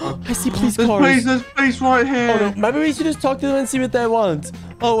see police cars. There's police right here. Oh no, maybe we should just talk to them and see what they want.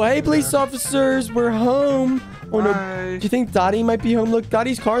 Oh, hey, police officers. We're home. Oh no, do you think Daddy might be home? Look,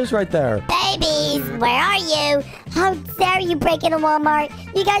 Daddy's car is right there. Babies, where are you? How dare you break into Walmart?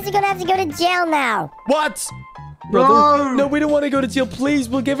 You guys are gonna have to go to jail now. What? Brother, no, we don't want to go to jail. Please,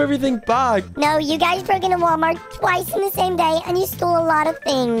 we'll give everything back. No, you guys broke into Walmart twice in the same day, and you stole a lot of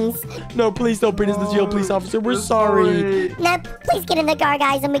things. No, please don't bring us to jail, police officer. We're sorry. No, please get in the car,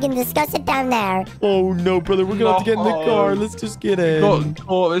 guys, and we can discuss it down there. Oh, no, brother. We're going to have to get in the car. Let's just get in.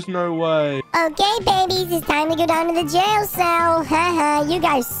 There's no way. Okay, babies, it's time to go down to the jail cell. Haha, you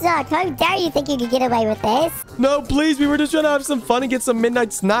guys suck. How dare you think you could get away with this? No, please. We were just trying to have some fun and get some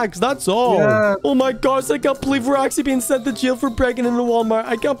midnight snacks. That's all. Yeah. Oh, my gosh. I can't believe we're actually being sent to jail for breaking into Walmart.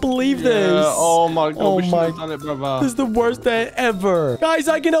 I can't believe this. Oh my god, we shouldn't have done it, brother. This is the worst day ever. Guys,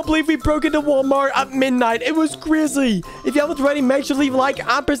 I cannot believe we broke into Walmart at midnight. It was crazy. If you haven't already, make sure to leave a like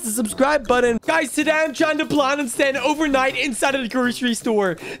and press the subscribe button. Guys, today I'm trying to plan and stand overnight inside of the grocery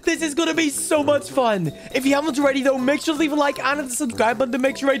store. This is going to be so much fun. If you haven't already, though, make sure to leave a like and hit the subscribe button to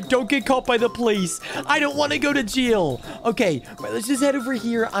make sure I don't get caught by the police. I don't want to go to jail. Okay, right, let's just head over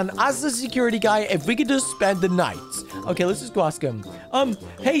here and ask the security guy if we could just spend the night. Okay, let's just go ask him.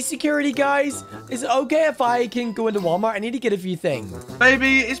 Hey, security guys. Is it okay if I can go into Walmart? I need to get a few things.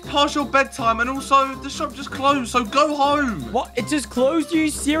 Baby, it's past your bedtime, and also the shop just closed, so go home. What? It just closed? Are you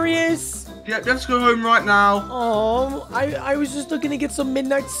serious? Yeah, let's go home right now. Oh, I was just looking to get some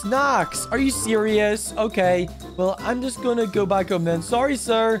midnight snacks. Are you serious? Okay. Well, I'm just gonna go back home then. Sorry,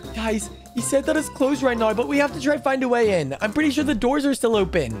 sir. Guys, he said that it's closed right now, but we have to try to find a way in. I'm pretty sure the doors are still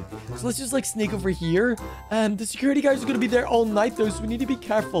open. So let's just sneak over here. The security guys are going to be there all night though, so we need to be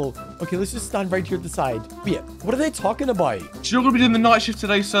careful. Okay, let's just stand right here at the side. But yeah, what are they talking about? So you're going to be doing the night shift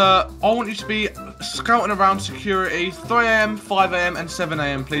today, sir. I want you to be scouting around security 3 a.m., 5 a.m. and 7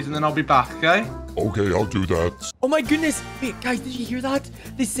 a.m. please, and then I'll be back, okay? Okay, I'll do that. Oh my goodness. Wait, guys, did you hear that?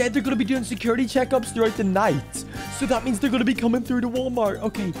 They said they're going to be doing security checkups throughout the night. So that means they're going to be coming through to Walmart.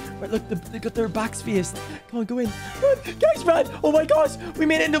 Okay, right, look, they got their backs faced. Come on, go in. Run, guys, run. Oh my gosh, we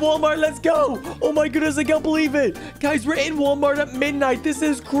made it into Walmart. Let's go. Oh my goodness, I can't believe it. Guys, we're in Walmart at midnight. This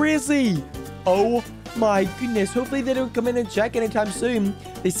is crazy. Oh My goodness. Hopefully they don't come in and check anytime soon.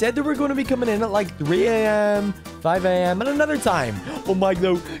 They said they were going to be coming in at like 3 a.m., 5 a.m., and another time. Oh my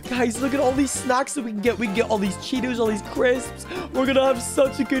god. Guys, look at all these snacks that we can get. We can get all these Cheetos, all these crisps. We're going to have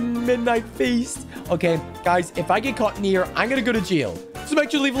such a good midnight feast. Okay, guys, if I get caught in here, I'm going to go to jail. So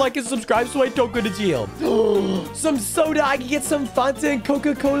make sure to leave a like and subscribe so I don't go to jail. Some soda. I can get some Fanta and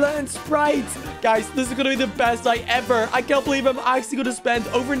Coca-Cola and Sprite. Guys, this is going to be the best night ever. I can't believe I'm actually going to spend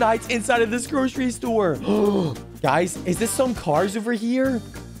overnight inside of this grocery store. Guys, is this some cars over here?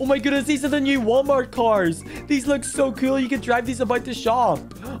 Oh my goodness, these are the new Walmart cars. These look so cool. You can drive these about the shop.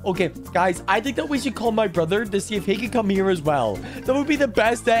 Okay, guys, I think that we should call my brother to see if he can come here as well. That would be the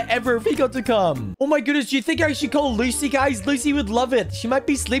best day ever if he got to come. Oh my goodness, do you think I should call Lucy, guys? Lucy would love it. She might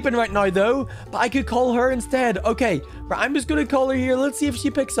be sleeping right now, though, but I could call her instead. Okay, right, I'm just going to call her here. Let's see if she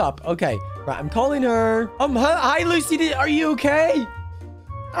picks up. Okay, right, I'm calling her. Hi, Lucy. Are you okay?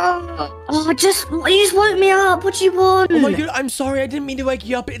 You just woke me up. What do you want? Oh my god, I'm sorry. I didn't mean to wake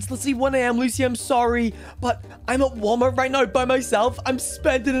you up. It's literally 1 a.m. Lucy, I'm sorry. But I'm at Walmart right now by myself. I'm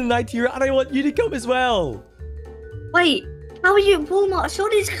spending the night here and I want you to come as well. Wait, how are you at Walmart?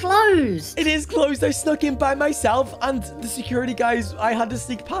 Surely it's closed. It is closed. I snuck in by myself and the security guys, I had to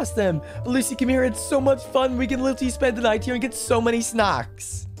sneak past them. But Lucy, come here. It's so much fun. We can literally spend the night here and get so many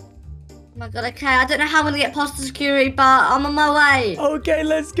snacks. Oh my god, okay. I don't know how I'm gonna get past the security, but I'm on my way. Okay,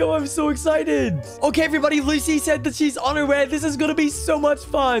 let's go. I'm so excited. Okay, everybody. Lucy said that she's on her way. This is gonna be so much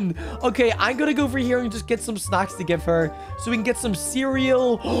fun. Okay, I'm gonna go over here and just get some snacks to give her so we can get some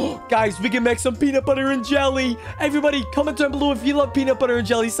cereal. Guys, we can make some peanut butter and jelly. Everybody, comment down below if you love peanut butter and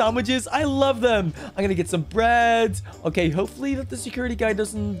jelly sandwiches. I love them. I'm gonna get some bread. Okay, hopefully that the security guy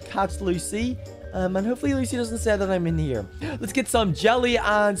doesn't catch Lucy. And hopefully Lucy doesn't say that I'm in here. Let's get some jelly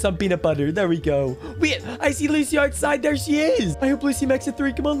and some peanut butter. There we go. Wait, I see Lucy outside. There she is. I hope Lucy makes it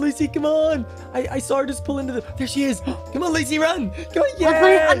through. Come on, Lucy. Come on. I saw her just pull into the... There she is. Come on, Lucy. Run. Come on.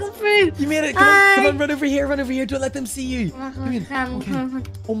 Yes. I got through. You made it. Come on. Run over here. Run over here. Don't let them see you. Come in. Okay.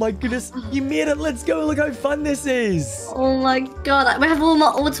 Oh, my goodness. You made it. Let's go. Look how fun this is. Oh, my God. We have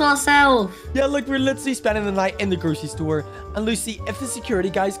Walmart all to ourselves. Yeah, look, we're literally spending the night in the grocery store. And Lucy, if the security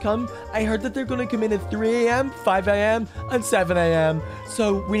guys come, I heard that they're going to come in at 3 a.m., 5 a.m., and 7 a.m.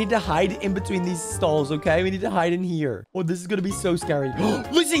 So we need to hide in between these stalls, okay? We need to hide in here. Oh, this is going to be so scary.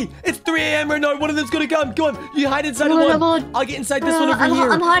 Lucy, it's 3 a.m. right now. One of them's going to come. Go on. You hide inside of one. I'll get inside this one over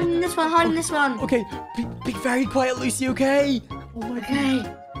here. I'm hiding in this one. Hiding this one. Okay. Be very quiet, Lucy, okay? Oh, my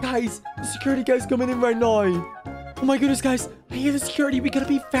God. Guys, the security guy's coming in right now. Oh my goodness, guys. I hear the security. We gotta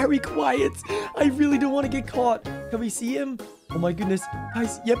be very quiet. I really don't want to get caught. Can we see him? Oh my goodness.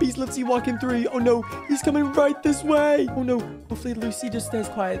 Guys, yep, he's literally walking through. Oh no, he's coming right this way. Oh no. Hopefully Lucy just stays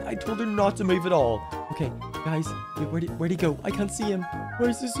quiet. I told her not to move at all. Okay, guys. Where'd he go? I can't see him.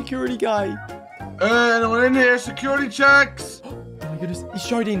 Where's the security guy? Anyone in here? Security checks. Oh my goodness. He's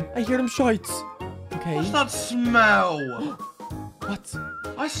shouting. I hear him shout. Okay. What's that smell? What?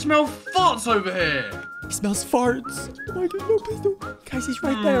 I smell farts over here. He smells farts. Oh my god, no, please don't. Guys, he's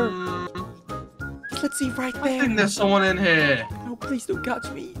right there. Let's see, right there. I think there's someone in here. No, please don't catch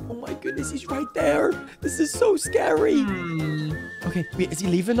me. Oh my goodness, he's right there. This is so scary. Okay, wait, is he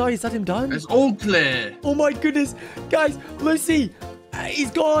leaving now? Is that him done? It's all clear. Oh my goodness. Guys, Lucy.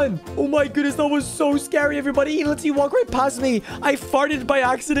 He's gone. Oh my goodness, that was so scary, everybody. He literally walked right past me. I farted by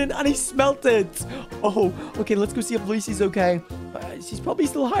accident and he smelt it. Oh, okay, let's go see if Lucy's okay. She's probably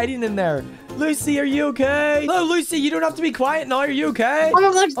still hiding in there. Lucy, are you okay? Hello, Lucy, you don't have to be quiet now. Are you okay? Oh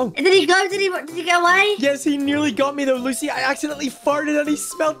my god. Oh. Did he go? Did he go away? Yes, he nearly got me though, Lucy. I accidentally farted and he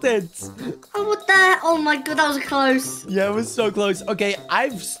smelt it. Oh, what the? Oh my god, that was close. Yeah, it was so close. Okay,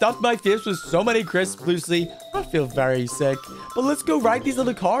 I've stuffed my face with so many crisps, Lucy. I feel very sick. But let's go ride these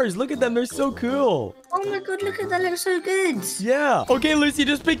little cars. Look at them. They're so cool. Oh my god, look at that. Looks so good. Yeah. Okay, Lucy,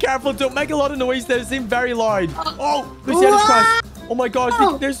 just be careful. Don't make a lot of noise. They seem very loud. Oh, Lucy, I just crashed. Oh my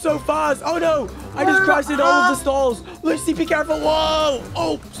gosh, they're so fast. Oh no, I just crashed in all of the stalls. Lucy, be careful. Whoa.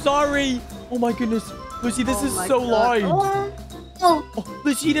 Oh, sorry. Oh my goodness. Lucy, this is so loud. Oh,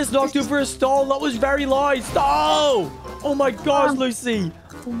 Lucy just knocked over a stall. That was very loud. Stop. Oh my gosh, Lucy.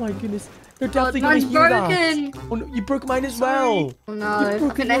 Oh my goodness. They're definitely going to hear that. Oh no, you broke mine as well. Oh no, I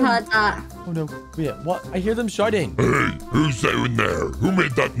couldn't have heard that. Oh no, wait, what? I hear them shouting. Hey, who's down there? Who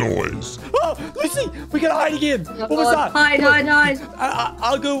made that noise? Oh, Lucy, we gotta hide again. Oh, what was that? Hide.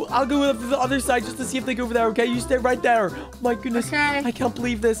 I'll go to the other side just to see if they go over there, okay? You stay right there. Oh my goodness, okay. I can't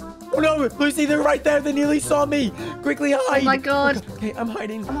believe this. Oh no, Lucy, they're right there. They nearly saw me. Quickly hide. Oh my god. Okay, I'm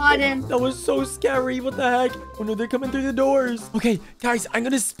hiding. I'm hiding. That was so scary. What the heck? Oh no, they're coming through the doors. Okay, guys, I'm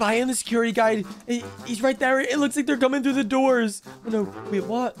gonna spy on the security guy. He's right there. It looks like they're coming through the doors. Oh no, wait,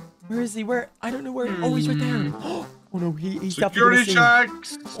 what? Where is he? Where? I don't know where. Oh, he's right there. Oh no, he's definitely Security gonna see.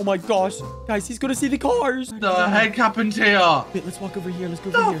 checks. Oh my gosh, guys, he's gonna see the cars. The heck happened here? Wait, let's walk over here. Let's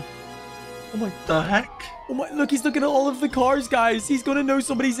go over here. Oh my. The heck? Oh my. Look, he's looking at all of the cars, guys. He's gonna know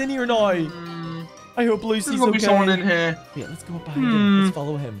somebody's in here now. I hope Lucy's There's gonna okay. be someone in here. Wait, let's go up behind him. Let's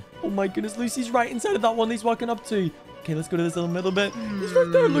follow him. Oh my goodness, Lucy's right inside of that one he's walking up to. Okay, let's go to this little bit. He's right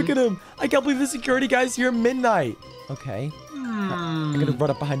there. Look at him. I can't believe the security guy's here at midnight. Okay. I'm gonna run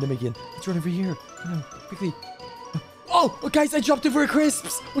up behind him again. Let's run over here. No, quickly. Oh, guys, I dropped over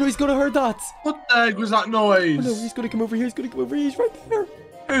crisps. Oh no, he's gonna hurt that. What the heck was that noise? Oh no, he's gonna come over here. He's gonna come over here. He's right there.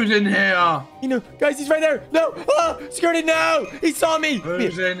 Who's in here? You know, guys, he's right there. No, security, no. He saw me.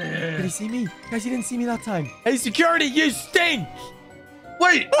 Who's in Did here? he see me? Guys, he didn't see me that time. Hey, security, you stink.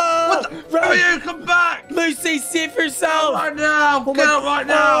 Wait! What the? Who are you? Come back! Lucy, save yourself. Right now! Oh Get my- out right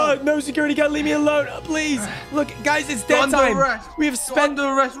now! No, security guy, leave me alone. Please. Look, guys, it's You're dead under time. arrest. We have You're spent... under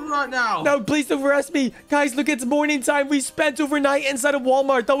arrest right now! No, please don't arrest me. Guys, look, it's morning time. We spent overnight inside of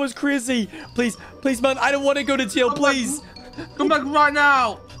Walmart. That was crazy. Please, man, I don't want to go to jail, please. Come back right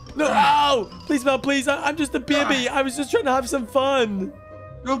now! No, ow. Please, man, please. I'm just a baby. I was just trying to have some fun.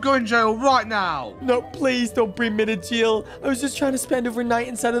 You're going to jail right now! No, please don't bring me to jail. I was just trying to spend overnight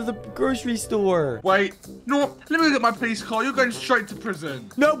inside of the grocery store. Wait, no, let me get my police car. You're going straight to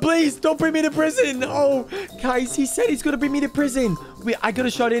prison. No, please, don't bring me to prison. Oh, guys, he said he's going to bring me to prison. Wait, I got to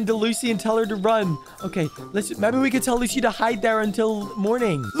shout into Lucy and tell her to run. Okay, maybe we could tell Lucy to hide there until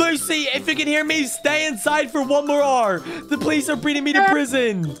morning. Lucy, if you can hear me, stay inside for 1 more hour. The police are bringing me to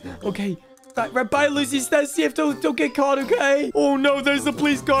prison. Okay. Right, bye, Lucy. Stay safe. Don't get caught, okay? Oh, no, there's the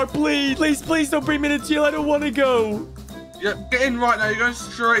police car. Please don't bring me to jail. I don't want to go. Yeah, get in right now. You're going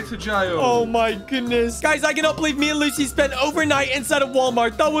straight to jail. Oh, my goodness. Guys, I cannot believe me and Lucy spent overnight inside of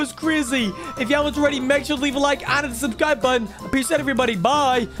Walmart. That was crazy. If you haven't already, make sure to leave a like and hit the subscribe button. Peace out, everybody.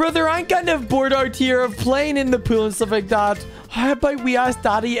 Bye. Brother, I'm kind of bored out here of playing in the pool and stuff like that. How about we ask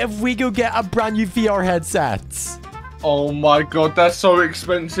Daddy if we go get a brand new VR headset? Oh my god, that's so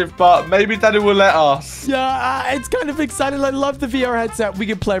expensive, but maybe Daddy will let us. Yeah, it's kind of exciting. I love the VR headset. We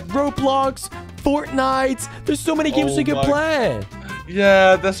can play Roblox, Fortnite. There's so many games we can play.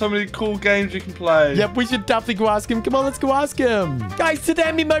 Yeah, there's so many cool games you can play. Yep, we should definitely go ask him. Come on, let's go ask him. Guys,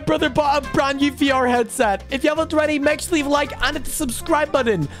 today me and my brother bought a brand new VR headset. If you haven't already, make sure to leave a like and hit the subscribe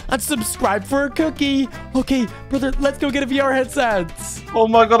button. And subscribe for a cookie. Okay, brother, let's go get a VR headset. Oh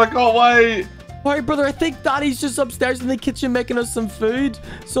my god, I can't wait. All right, brother, I think Daddy's just upstairs in the kitchen making us some food.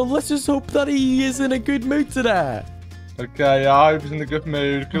 So let's just hope that he is in a good mood today. Okay, yeah, I hope he's in a good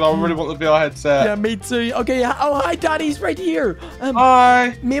mood because I really want the VR headset. Yeah, me too. Okay, oh, hi, Daddy's right here.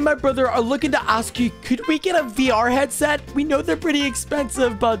 Hi. Me and my brother are looking to ask you, could we get a VR headset? We know they're pretty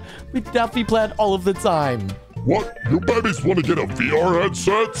expensive, but we definitely play it all of the time. What? You babies want to get a VR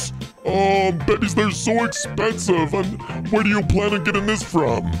headset? Babies, they're so expensive. And where do you plan on getting this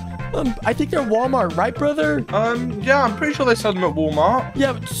from? I think they're Walmart, right, brother? Yeah, I'm pretty sure they sell them at Walmart.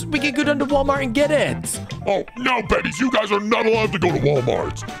 Yeah, we can go down to Walmart and get it. Oh, no, babies, you guys are not allowed to go to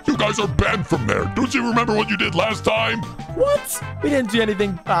Walmart. You guys are banned from there. Don't you remember what you did last time? What? We didn't do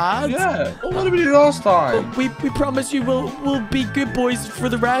anything bad. Yeah. What did we do last time? We promise you we'll be good boys for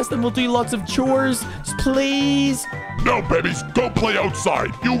the rest, and we'll do lots of chores. Just please. No, babies, go play outside.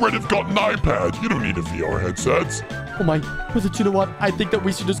 You already have got an iPad. You don't need a VR headset. Oh my, brother, do you know what? I think that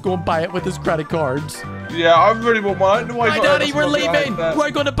we should just go and buy it with his credit cards. Yeah, I really want one. I don't know why Hi, he's not Daddy, letting we're us leaving. buy it.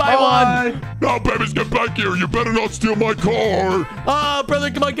 We're going to buy Bye. one. Now, babies, get back here. You better not steal my car. Ah, brother,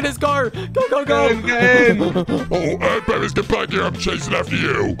 come on, get his car. Go. Get in. Oh, hey, babies, get back here. I'm chasing after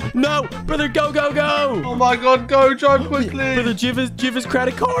you. No, brother, go. Oh my god, go, drive quickly. Brother, do you have his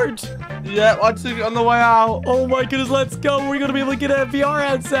credit card? Yeah, I took it on the way out. Oh my goodness, let's go. We're going to be looking at VR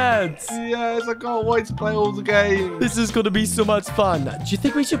headsets. Yes, I can't wait to play all the games. This is going to be so much fun. Do you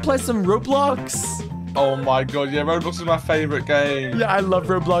think we should play some Roblox? Oh my god, yeah, Roblox is my favorite game. Yeah, I love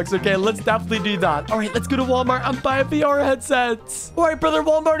Roblox. Okay, let's definitely do that. All right, let's go to Walmart and buy a VR headset. All right, brother,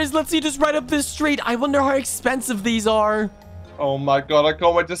 Walmart is, let's see, just right up this street. I wonder how expensive these are. Oh my god, I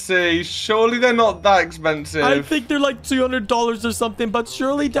can't wait to see. Surely they're not that expensive. I think they're like $200 or something, but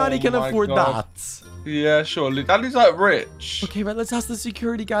surely Daddy can my afford God. that. Yeah, surely. Daddy's like rich. Okay, right, let's ask the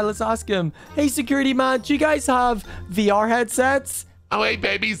security guy. Let's ask him. Hey, security man, do you guys have VR headsets? Oh, hey,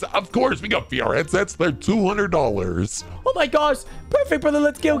 babies. Of course, we got VR headsets. They're $200. Oh my gosh. Perfect, brother.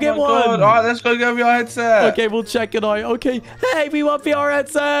 Let's go get Oh my one. God. All right, let's go get your headset. Okay, we'll check it out. Okay. Hey, we want VR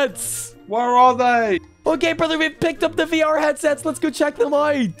headsets. Where are they? Okay, brother, we've picked up the VR headsets. Let's go check them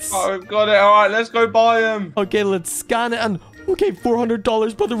out. Oh, we've got it. All right, let's go buy them. Okay, let's scan it and... Okay,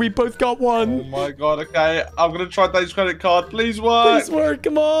 $400, brother. We both got Oh one. my god, okay. I'm gonna try Dave's credit card. Please work. Please work.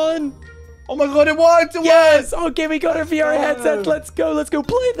 Come on. Oh my god, it worked. It Yes. worked. Okay, we got our VR headsets. Let's go. Let's go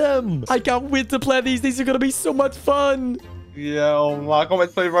play them. I can't wait to play these. These are going to be so much fun. Yeah, oh my, I can't wait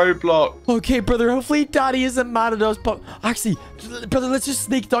to play Roblox. Okay, brother. Hopefully, Daddy isn't mad at us. But actually, brother, let's just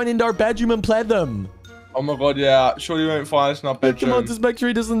sneak down into our bedroom and play them. Oh my god, yeah. Sure you won't find us in our bedroom. Come on, just make sure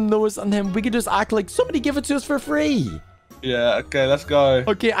he doesn't know us. And then we can just act like somebody give it to us for free. Yeah, okay, let's go.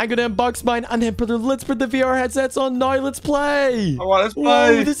 Okay, I'm gonna unbox mine, and then, brother, let's put the VR headsets on now. Let's play. All right, let's Whoa,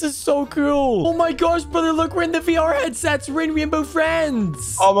 play. this is so cool. Oh my gosh, brother, look, we're in the VR headsets. We're in Rainbow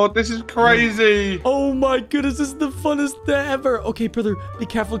Friends. Oh my god, this is crazy. Oh my goodness, this is the funnest day ever. Okay, brother, be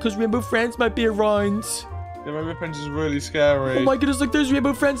careful because Rainbow Friends might be around. Yeah, Rainbow Friends is really scary. Oh my goodness, look, there's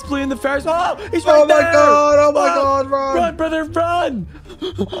Rainbow Friends playing the fairs. Oh, he's right there. Oh my god, run. Run, brother, run.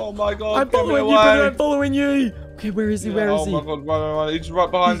 Oh my god, I'm following you, brother, I'm following you. Okay, where is he? Where is he? Oh my god, run. He's right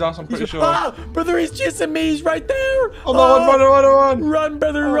behind us, I'm pretty sure. Ah, brother, he's chasing me. He's right there. Oh my god, run. Run,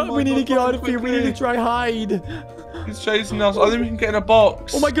 brother, Oh run. my We need to God, get run out of here. We need to quickly. try hide. He's chasing us. I think we can get in a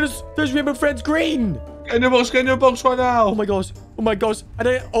box. Oh my goodness, there's Rainbow Friends Green. Get in your box right now. Oh my gosh. Oh my gosh.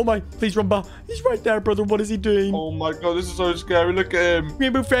 Oh my, please run back. He's right there, brother. What is he doing? Oh my god, this is so scary. Look at him.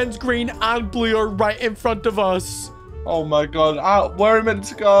 Rainbow Friends Green and Blue are right in front of us. Oh my god. Where are we meant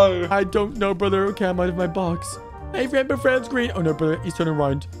to go? I don't know, brother. Okay, I'm out of my box. Hey, Rainbow Friends Green. Oh no, brother. He's turning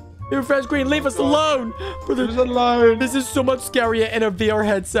around. Rainbow Friends Green, leave us alone. Brother, He's alone. this is so much scarier in a VR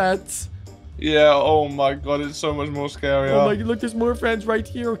headset. Yeah, oh my god, it's so much more scary. Oh my god, look, there's more friends right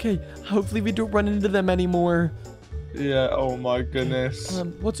here. Okay, hopefully we don't run into them anymore. Yeah, oh my goodness.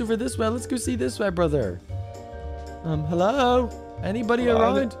 What's over this way? Let's go see this way, brother. Hello? Anybody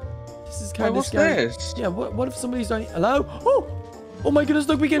around? This is kind of what's scary. this? Yeah, what if somebody's down here? Hello? Oh my goodness,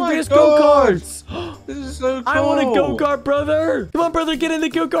 look, we can My race God. go-karts. This is so cool. I want a go-kart, brother. Come on, brother, get in the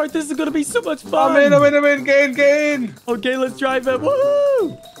go-kart. This is going to be so much fun. I'm in. Get in. Okay, let's drive it.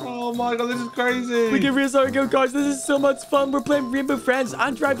 Woohoo! Oh my god, this is crazy. We can race our go-karts. This is so much fun. We're playing Rainbow Friends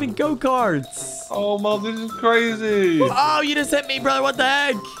and driving go-karts. Oh my, this is crazy. Oh, you just hit me, brother. What the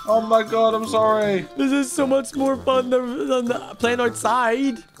heck? Oh my god, I'm sorry. This is so much more fun than playing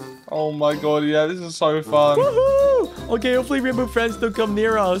outside. Oh my god, yeah, this is so fun. Woohoo! Okay, hopefully Rainbow Friends don't come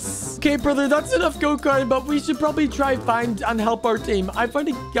near us. Okay, brother, that's enough go-karting, but we should probably try find and help our team. I found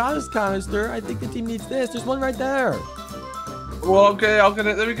a gas canister. I think the team needs this. There's one right there. Well, okay, I'll get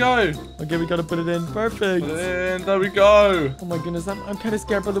it. There we go. Okay, we gotta put it in. Perfect. Put it in. There we go. Oh my goodness, I'm kind of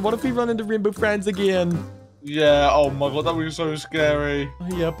scared, brother. What if we run into Rainbow Friends again? Yeah, oh my god, that would be so scary. Oh,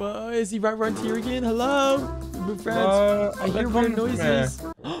 yep, is he right around here again? Hello? Rainbow Friends? I hear they're weird coming from here. noises.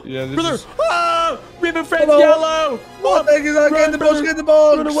 Yeah, this Brother! is... Ah! Rainbow Friends Hello? yellow! What the heck is that? Get in the box, brother. get in the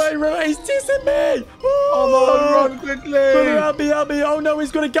box! Run away, run away! He's chasing me! Oh no, run quickly! Brother, help me, help me! Oh no,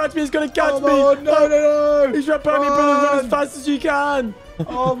 he's gonna catch me! He's gonna catch me! Oh no! He's right behind me, brother! Run as fast as you can!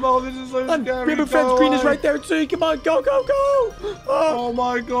 Oh no, this is so And scary. Rainbow Friends Green is right there too! Come on, go, go, go! Oh, Oh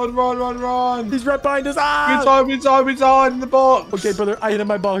my god, run! he's right behind us! Ah! Inside in the box! Okay, brother, I hit in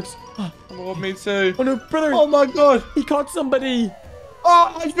my box. Oh my god, me too. Oh no, brother! Oh my god! He caught somebody!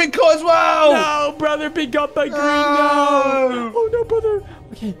 Oh, it's been caught as well! No, brother, be got by Green No. now! Oh no, brother!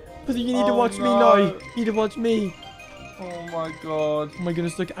 Okay, brother, you need to Oh, watch me no. now. You need to watch me. Oh my god. Oh my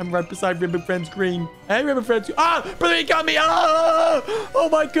goodness, look, I'm right beside Rainbow Friends Green. Hey, Rainbow Friends. Ah, brother, he got me. Ah! Oh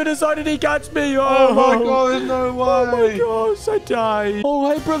my goodness, how did he catch me? Oh my god, there's no way. Oh my gosh, I died.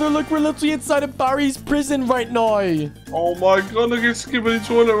 Oh, hey, brother, look, we're literally inside of Barry's prison right now. Oh my god, look at Skibbity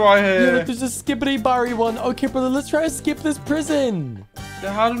Toilet right Yeah, here. look, there's a Skibbity Barry one. Okay, brother, let's try to skip this prison.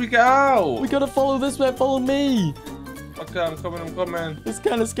 Yeah, how do we get out? We gotta follow this way. Follow me. Okay, I'm coming. It's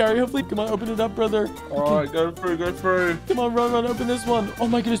kind of scary. Hopefully, come on, open it up, brother. Alright, go through. Come on, run, open this one. Oh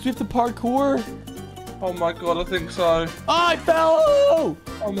my goodness, do we have to parkour? Oh my god, I think so. Oh, I fell!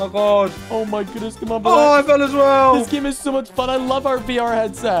 Oh my god. Oh my goodness, come on, Oh, I brother. fell as well. This game is so much fun. I love our VR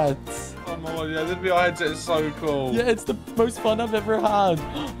headsets. Oh my god, yeah, this VR headset is so cool. Yeah, it's the most fun I've ever had.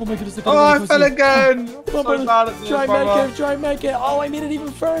 Oh my goodness, look Oh, I fell again. Come on, So brother. bad at this, Try brother. make it. Oh, I made it even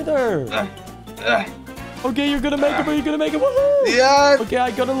further. Ugh. Okay, you're gonna make it, but you're gonna make it. Woohoo! Yes. Okay,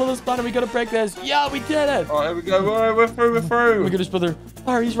 I got a little spanner. We gotta break this. Yeah, we did it. Alright, here we go. We're through. Oh my goodness, brother.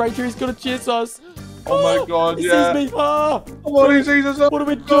 Barry's right here. He's gonna chase us. Oh my god, he yeah. sees me. Ah! Come on, he sees us. What do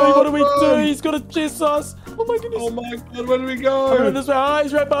we do? What do we do? He's gonna chase us. Oh my goodness. Oh my god, where do we I'm going go? this way. Ah,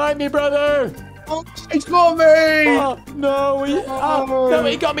 he's right behind me, brother. Oh, he's got me. Oh, no, no,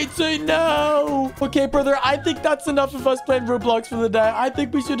 he got me too. No. Okay, brother, I think that's enough of us playing Roblox for the day. I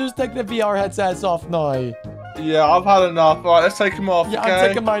think we should just take the VR headsets off now. Yeah, I've had enough. All right, let's take him off, Yeah, okay? I'm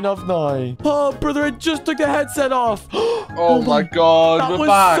taking mine off now. Oh, brother, I just took the headset off. Oh my god, That we're was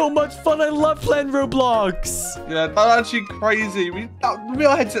back. so much fun. I love playing Roblox. Yeah, that's actually crazy.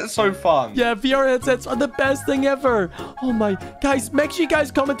 VR headset's so fun. Yeah, VR headsets are the best thing ever. Oh my, guys, make sure you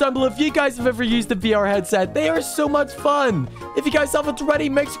guys comment down below if you guys have ever used a VR headset. They are so much fun. If you guys haven't already,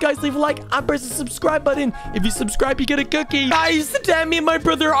 make sure you guys leave a like and press the subscribe button. If you subscribe, you get a cookie. Guys, today me and my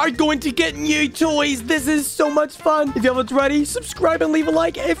brother are going to get new toys. This is so much fun. If you haven't already, subscribe and leave a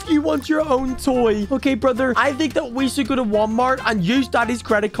like if you want your own toy. Okay, brother, I think that we should go to Walmart and use Daddy's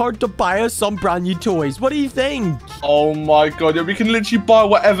credit card to buy us some brand new toys. What do you think? Oh my god, yeah, we can literally buy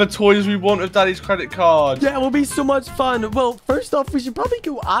whatever toys we want with Daddy's credit card. Yeah, it will be so much fun. Well, first off, we should probably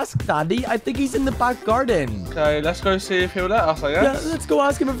go ask Daddy. I think he's in the back garden. Okay, let's go see if he'll let us, I guess. Yeah, let's go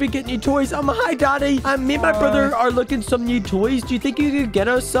ask him if we get new toys. Hi, Daddy. Me and my brother are looking some new toys. Do you think you could get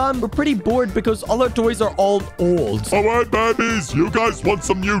us some? We're pretty bored because all our toys are all old. All right, babies. You guys want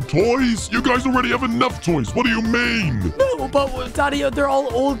some new toys? You guys already have enough toys. What do you mean? No, but Daddy, they're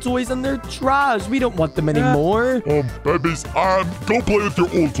all old toys and they're trash. We don't want them anymore. Babies, go play with your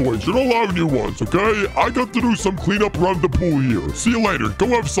old toys. You're not allowed new ones, okay? I got to do some cleanup around the pool here. See you later. Go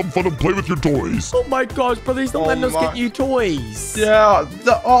have some fun and play with your toys. Oh my gosh, brother, he's not letting us get new toys. Yeah,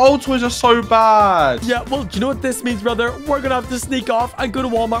 our old toys are so bad. Yeah, well, do you know what this means, brother? We're gonna have to sneak off and go to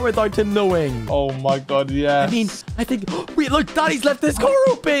Walmart without him knowing. Oh my god, yeah. I think... Wait, look, Daddy's left this car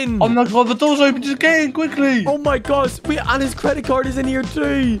open. Oh my god, the door's open. Just get in quickly. Oh my gosh. Wait, and his credit card is in here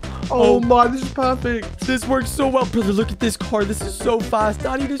too. Oh my, this is perfect. This works so well. Brother, look at this car. This is so fast.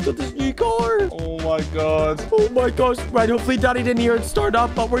 Daddy just got this new car. Oh my god. Oh my gosh. Right, hopefully Daddy didn't hear it start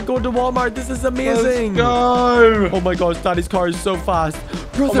up, but we're going to Walmart. This is amazing. Let's go. Oh my gosh, Daddy's car is so fast.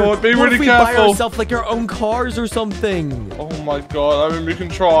 Brother, Oh, be what really if we buy careful. ourselves like our own cars or something? Oh my god, I mean we can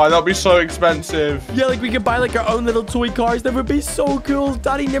try. That'll be so expensive. Yeah, like we could buy like our own little toy cars. That would be so cool.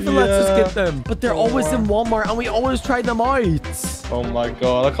 Daddy never lets us Yeah. get them. But they're always in Walmart and we always try them out. Oh my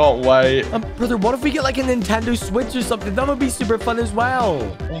god, I can't wait. Brother, what if we get like a Nintendo Switch or something? That would be super fun as well.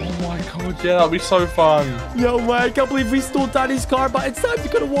 Oh my god, yeah, that'll be so fun. Yo, man, I can't believe we stole Daddy's car, but it's time to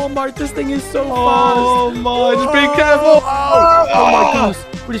go to Walmart. This thing is so Oh fast. my, just be careful. Oh my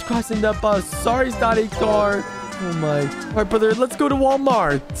gosh, we're just crossing that bus. Sorry, it's Daddy's car. Oh my. All right, brother, let's go to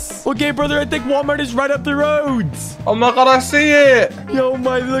Walmart. Okay, brother, I think Walmart is right up the road. Oh my god, I see it. Yo,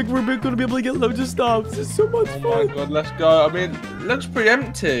 my, look, we're going to be able to get loads of stuff. This is so much Oh my fun. god, let's go. I mean, it looks pretty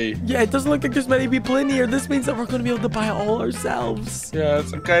empty. Yeah, it doesn't look like there's many people in here. This means that we're going to be able to buy it all ourselves. Yeah,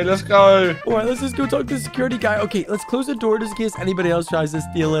 it's okay, let's go. All right, let's just go talk to the security guy. Okay, let's close the door just in case anybody else tries to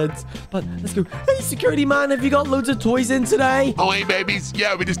steal it. But let's go. Hey, security man, have you got loads of toys in today? Oh, hey, babies.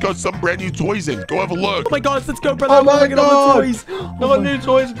 Yeah, we just got some brand new toys in. Go have a look. Oh my gosh, let's go, brother. Oh my We're looking at all the God. toys. No one new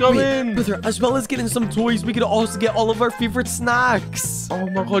toys coming. Brother, as well as getting some toys, we could also get all of our favorite snacks. Oh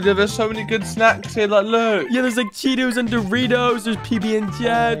my god, yeah, there's so many good snacks here. Like, look. Yeah, there's like Cheetos and Doritos. There's PB and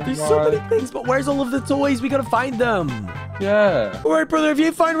Jet. There's so many things. But where's all of the toys? We gotta find them. Yeah. All right, brother. Have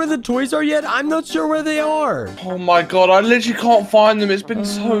you found where the toys are yet? I'm not sure where they are. Oh my god, I literally can't find them. It's been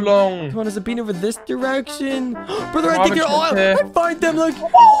so long. Come on, has it been over this direction? Brother, I think haven't they're all... checked here. I find them, look.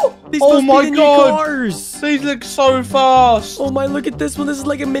 These Oh must my be the new God. cars. These look so fast. Oh my, look at this one. This is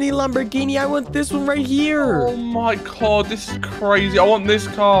like a mini Lamborghini. I want this one right here. Oh my god, this is crazy. I want this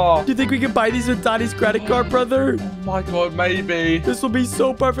car. Do you think we can buy these with Daddy's credit card, brother? Oh my god, maybe. This will be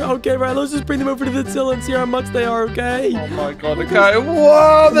so perfect. Okay, right, let's just bring them over to the till and see how much they are, okay? Oh my god, okay.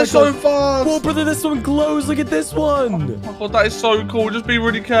 Wow, they're so God. fast. Whoa, brother, this one glows. Look at this one. Oh my god, that is so cool. Just be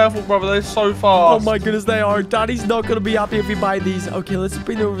really careful, brother. They're so Oh fast. my goodness, they are. Daddy's not going to be happy if we buy these. Okay, let's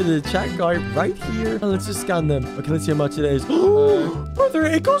bring them over to the chat guy right here. And let's just scan them. Okay, let's see how much it is. Brother,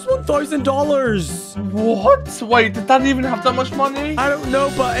 it costs $1,000. What? Wait, did that even have that much money? I don't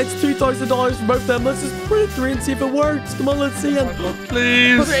know, but it's $2,000 for both of them. Let's just put it through and see if it works. Come on, let's see it.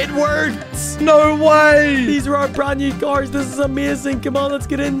 Please. Brother, it worked. No way. These are our brand new cars. This is amazing. Come on, let's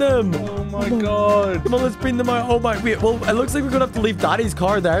get in them. Oh my god. Come on, let's bring them out. Oh my, wait, well, it looks like we're gonna have to leave Daddy's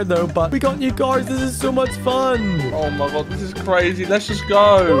car there though, but we got new cars. This is so much fun. Oh my god, this is crazy. Let's just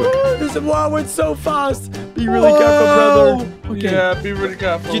go. Wow, it's so fast. Be really careful, brother. Okay. Yeah, be really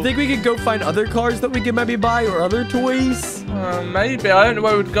careful. Do you think we could go find other cars that we can maybe buy or other toys? Maybe. I don't know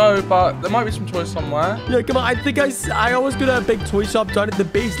where we'd go, but there might be some toys somewhere. Yeah, come on. I think I always go to a big toy shop down at the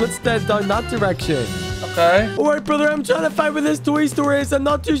base. Let's head down that direction. Okay. All right, brother, I'm trying to find where this toy store is. I'm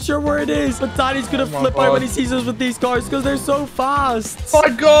not too sure where it is. But Daddy's going to flip out when he sees us with these cars because they're so fast. My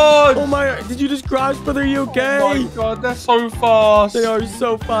God. Oh, my. Did you just crash, brother? Are you okay? Oh, my God. They're so fast. They are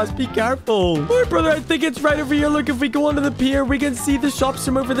so fast. Be careful. All right, brother, I think it's right over here. Look, if we go onto the pier, we can see the shops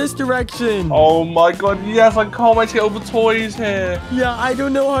from over this direction. Oh, my God. Yes, I can't wait to get all the toys here. Yeah, I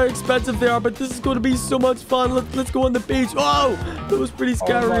don't know how expensive they are, but this is going to be so much fun. Let's go on the beach. Oh, that was pretty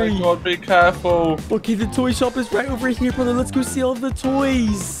scary. Oh, my God. Be careful. Okay, the toy shop is right over here, brother. Let's go see all the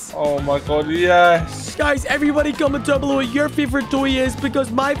toys. Oh, my God. Yes. Guys, everybody comment down below what your favorite toy is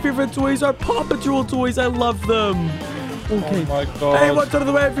because my favorite toys are Paw Patrol toys. I love them. Okay. Oh, my God. Hey, watch out of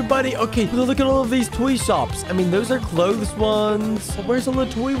the way, everybody. Okay, look at all of these toy shops. I mean, those are clothes ones. Where's all the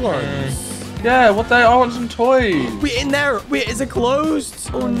toy ones? Yeah, what I want some toys. Wait, in there. Wait, is it closed?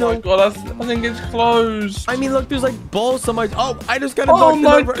 Oh, Oh no. my God, I think it's closed. I mean, look, there's like balls somewhere. Oh, I just got to Oh knock them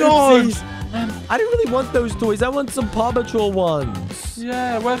my over. God. Oopsies. I don't really want those toys. I want some Paw Patrol ones.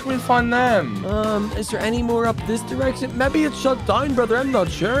 Yeah, where can we find them? Is there any more up this direction? Maybe it's shut down, brother. I'm not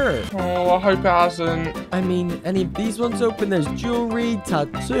sure. Oh, I hope it hasn't. I mean, any of these ones open? There's jewelry,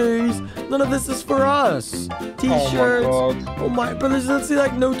 tattoos. None of this is for us. T-shirts. Oh my God. Oh my, but there's literally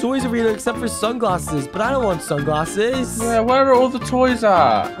like no toys over here except for sunglasses. But I don't want sunglasses. Yeah, where are all the toys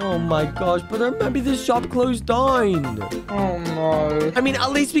at? Oh my gosh, brother. Maybe this shop closed down. Oh no. I mean,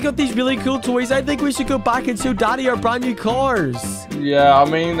 at least we got these really cool toys. I think we should go back and show Daddy our brand new cars. Yeah, I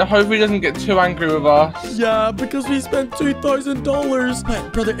mean, I hope he doesn't get too angry with us. Yeah, because we spent $2,000.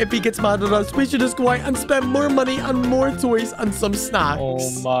 But, brother, if he gets mad at us, we should just go out and spend more money on more toys and some snacks.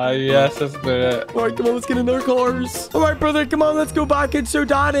 Oh my, yes, let's do it. All right, come on, let's get in our cars. All right, brother, come on, let's go back and show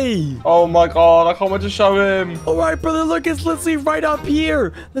Daddy. Oh my God, I can't wait to show him. All right, brother, look, it's literally right up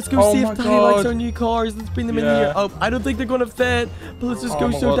here. Let's go Oh see my if Daddy likes God. our new cars. Let's bring them in Yeah. here. Oh, I don't think they're going to fit, but let's just Oh go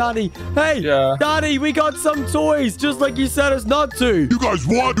my show God. Daddy. Hey, Yeah. Daddy, we got some toys, just like you said us not to. You guys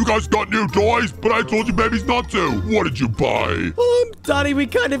what? You guys got new toys? But I told you babies not to. What did you buy? Daddy, we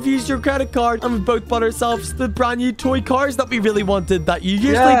kind of used your credit card, and we both bought ourselves the brand new toy cars that we really wanted that you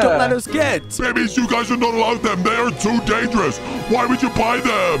usually Yeah. don't let us get. Babies, you guys are not allowed them. They are too dangerous. Why would you buy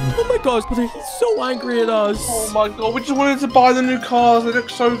them? Oh my gosh, brother, he's so angry at us. Oh my God, we just wanted to buy the new cars. They look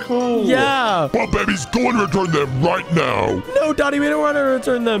so cool. Yeah. Well, babies, go and return them right now. No, Daddy, we don't want to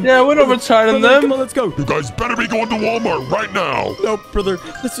return them. Yeah, we're not returning Brother, them. Come on, let's go. You guys better be going to Walmart right now. No, brother,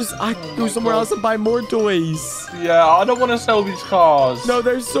 let's just go somewhere else and buy more toys. Yeah, I don't want to sell these cars. No,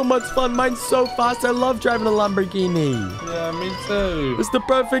 they're so much fun. Mine's so fast. I love driving a Lamborghini. Yeah, me too. It's the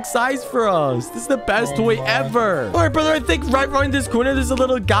perfect size for us. This is the best toy my. ever. All right, brother, I think right around this corner, there's a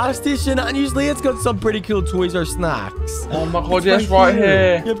little gas station, and usually it's got some pretty cool toys or snacks. Oh my God, yes, right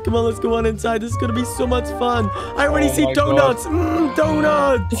here. Yep, come on, let's go on inside. This is going to be so much fun. I already Oh see my donuts. Donuts.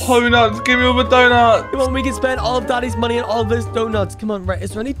 Donuts, give me all the donuts. Come on, we can spend all of Daddy's money on all of this donuts. Come on, right.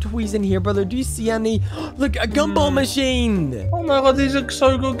 Is there any toys in here, brother? Do you see any? Look, a gumball machine. Oh my God, these look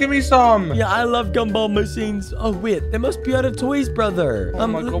so good. Give me some. Yeah, I love gumball machines. Oh, wait. They must be out of toys, brother. Oh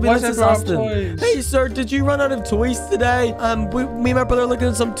my God, wait, why let's is just there ask out them. toys? Hey, sir, did you run out of toys today? Me and my brother are looking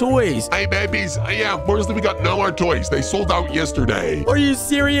at some toys. Hey, babies. Yeah, unfortunately, we got no more toys. They sold out yesterday. Are you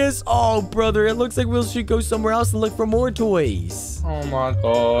serious? Oh, brother, it looks like we should go somewhere else and look for more toys. Oh my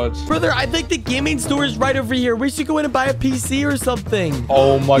God. Brother, I think the gaming store is right over here. We should go in and buy a PC or something.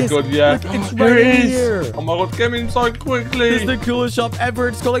 Oh my Yes, God, yeah. look, it's Here right it is. here. Oh my God, get me inside quickly. This is the coolest shop ever.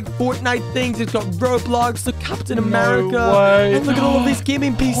 It's got like Fortnite things. It's got Roblox, the Captain America. way. And look at all of these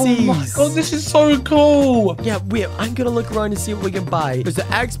gaming PCs. Oh my God, this is so cool. Yeah, wait, I'm gonna look around and see what we can buy. There's an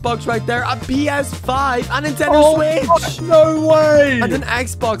Xbox right there, a PS5, a Nintendo Oh Switch. my- no way. And an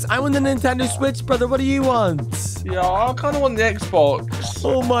Xbox. I want the Nintendo Switch, brother. What do you want? Yeah, I kind of want the Xbox.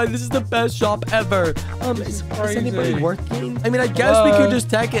 Oh my, this is the best shop ever. Is crazy. anybody working? I mean, I guess we could just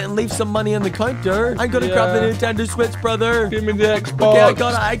take it and leave some money on the counter. I'm gonna grab the Nintendo Switch, brother. Give me the Xbox. Okay,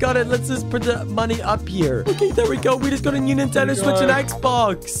 I got it. Let's just put the money up here. Okay, there we go. We just got a new Nintendo Switch and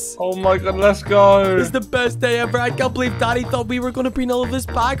Xbox. Oh my God, let's go. It's the best day ever. I can't believe Daddy thought we were gonna bring all of this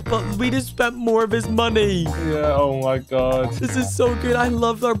back, but we just spent more of his money. Yeah, oh my God. This is so good. I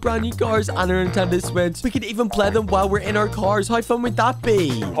love our brand new cars and our Nintendo Switch. We could even play them while we're in our cars. How fun would that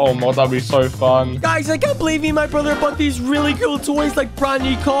be? Oh my God, that'd be so fun. Guys, I can't believe me and my brother bought these really cool toys like brand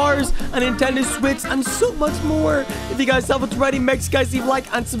new cars, a Nintendo Switch, and so much more. If you guys haven't already, make sure you guys leave a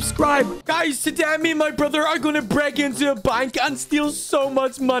like and subscribe. Guys, today me and my brother are going to break into a bank and steal so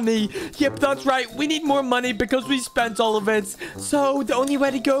much money. Yep, that's right. We need more money because we spent all of it. So the only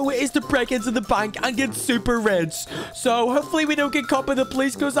way to go is to break into the bank and get super rich. So hopefully we don't get caught by the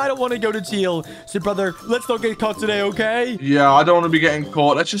police because I don't want to go to jail. So brother, let's not get caught today, okay? Yeah, I don't want to be getting getting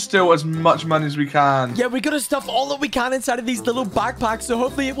caught. Let's just steal as much money as we can. Yeah, we gotta stuff all that we can inside of these little backpacks, so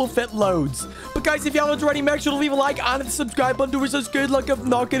hopefully it will fit loads. But guys, if you haven't already, make sure to leave a like and the subscribe button to wish us good luck of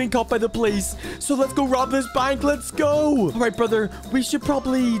not getting caught by the police. So let's go rob this bank. Let's go. All right, brother, we should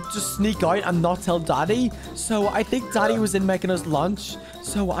probably just sneak out and not tell Daddy. So I think Daddy was in making us lunch.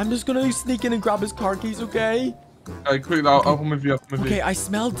 So I'm just gonna sneak in and grab his car keys, okay? Okay, quickly, I'll come with you. Okay, I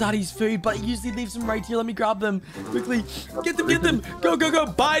smell Daddy's food, but he usually leaves them right here. Let me grab them. Quickly. Get them, get them. Go, go, go.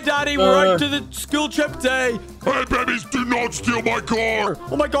 Bye, Daddy. We're out to the school trip day. Hey, babies, do not steal my car.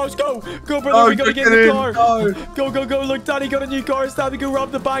 Oh, my gosh. Go. Go, brother. We gotta get in the car. Go, go, go. Look, Daddy got a new car. It's time to go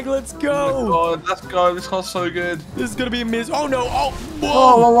rob the bank. Let's go. Oh, God, let's go. This car's so good. This is gonna be amazing. Oh, no. Oh,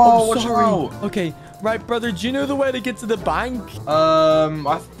 whoa. Whoa, whoa, Oh, watch sorry. out. Okay. Right, brother. Do you know the way to get to the bank?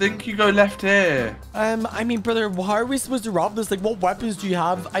 I think you go left here. I mean, brother, how are we supposed to rob this? Like, what weapons do you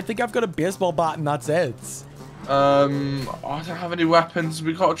have? I think I've got a baseball bat and that's it. I don't have any weapons.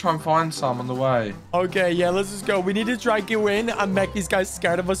 We gotta try and find some on the way. Okay, yeah, let's just go. We need to try and go in and make these guys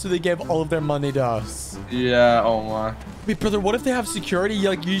scared of us so they give all of their money to us. Yeah, oh my. Wait, brother, what if they have security?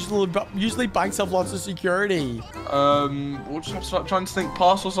 Like, usually banks have lots of security. We'll just have to start trying to sneak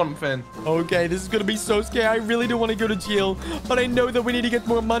past or something. Okay, this is gonna be so scary. I really don't want to go to jail, but I know that we need to get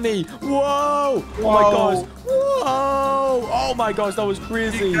more money. Whoa! Oh my gosh! Whoa! Oh my gosh, that was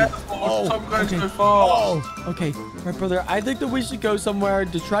crazy. Oh, stop going okay. so fast. Oh, okay. Right, brother, I think that we should go somewhere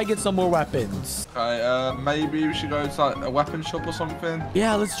to try and get some more weapons. Okay, maybe we should go to like a weapon shop or something.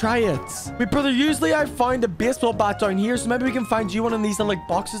 Yeah, let's try it. Wait, brother, usually I find a baseball bat down here, so maybe we can find you one of these like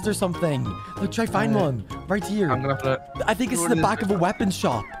boxes or something. Like, try find one right here. I'm gonna have to... I think it's in the back of a weapons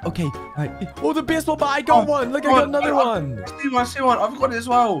shop. Okay, right. Oh, the baseball bat. I got one. Look, I got another one. I see one. I've got it as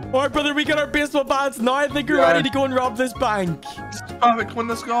well. All right, brother, we got our baseball bats. Now I think we're ready to go and rob this bank. It's perfect. Come on,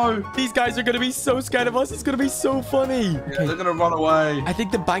 let's go. These guys are going to be so scared of us. It's going to be so funny. Yeah, they're gonna run away. I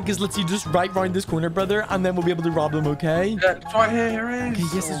think the bank is literally just right around this corner, brother, and then we'll be able to rob them, okay? Yeah, it's right here. Here it is.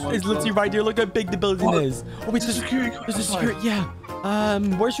 Okay, yes, it's literally right here. Look how big the building is. Oh, wait, there's a security. Yeah.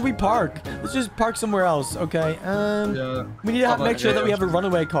 Where should we park? Let's just park somewhere else, okay? Yeah. We need to make sure that we have a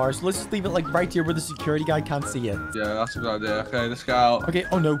runaway car, so let's just leave it like right here where the security guy can't see it. Yeah, that's a good idea. Okay, let's go out. Okay,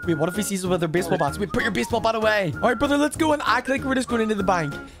 oh no, wait, what if he sees us with our baseball bats? Wait, put your baseball bat away. All right, brother, let's go and act like we're just going into the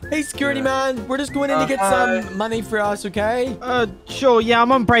bank. Hey, security man, we're just going in to get some money for us, okay? Sure, yeah,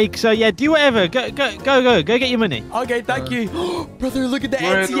 I'm on break, so yeah, do whatever. Go get your money. Okay, thank you. Brother, look at the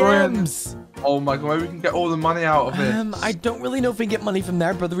ATMs. Oh my god, maybe we can get all the money out of it. I don't really know if we can get money from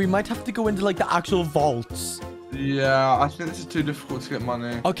there, brother. We might have to go into like the actual vaults. Yeah, I think this is too difficult to get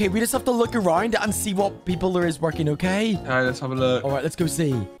money. Okay, we just have to look around and see what people there is working, okay? Okay, let's have a look. All right, let's go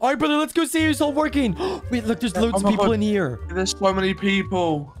see. All right, brother, let's go see who's all working. Wait, look, there's loads of people in here. There's so many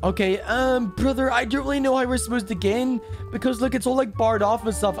people. Okay, brother, I don't really know how we're supposed to get in because look, it's all like barred off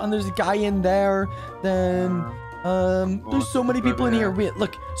and stuff, and there's a guy in there. Then there's so many people in here. Wait,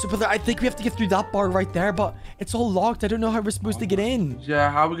 look. So, brother, I think we have to get through that bar right there, but it's all locked. I don't know how we're supposed to get in.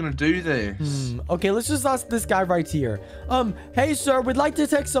 Yeah, how are we gonna do this? Okay, let's just ask this guy right here. Hey, sir, we'd like to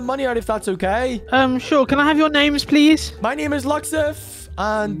take some money out if that's okay. Sure. Can I have your names, please? My name is Luxf,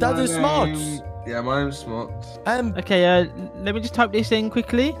 and that is Smart. Yeah, my name's Smart. Okay, let me just type this in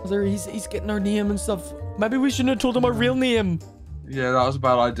quickly. Brother, he's getting our name and stuff. Maybe we shouldn't have told him our real name. Yeah, that was a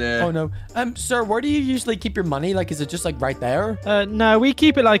bad idea. Oh, no. Sir, where do you usually keep your money? Like, is it just, like, right there? No, we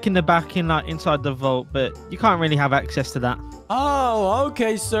keep it, like, in the back, inside the vault, but you can't really have access to that. Oh,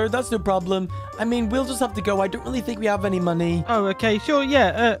 okay, sir. That's no problem. I mean, we'll just have to go. I don't really think we have any money. Oh, okay. Sure,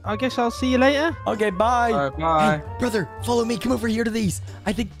 yeah. I guess I'll see you later. Okay, bye. Bye. Hey, brother, follow me. Come over here to these.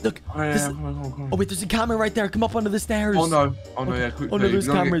 I think, look. Oh, yeah, come on. Oh, wait, there's a camera right there. Come up onto the stairs. Oh, no. Yeah, quickly. Oh, no, there's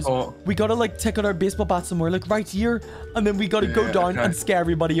cameras. We gotta, like, take out our baseball bat somewhere. Like, right here. And then we gotta go down and scare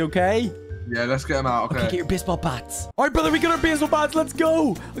everybody, okay? Yeah, let's get them out, okay. Okay, get your baseball bats. All right, brother, we got our baseball bats. Let's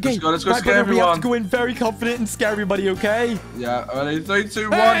go. Okay, let's go right, scare brother, everyone. We have to go in very confident and scare everybody, okay? Yeah, ready? 3, 2,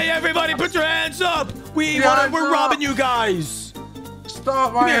 1. Hey, everybody, put your hands up. We're robbing you guys.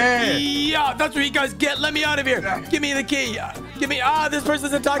 Stop right here. Yeah, that's what you guys get. Let me out of here. Yeah. Give me the key. Give me. This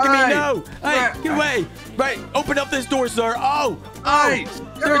person's attacking me. No. Hey, get away. Right, open up this door, sir. Oh. Hey,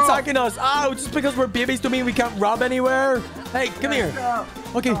 they're attacking us. Oh, just because we're babies don't mean we can't rob anywhere. Hey, come here.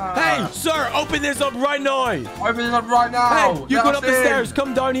 Okay. Hey, sir, open this up right now. Open it up right now. Hey, you go up the stairs.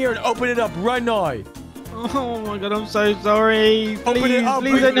 Come down here and open it up right now. Oh my god, I'm so sorry. Open it up.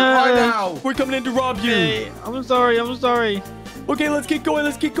 Please, right now. We're coming in to rob you. Okay, I'm sorry. Okay, let's keep going.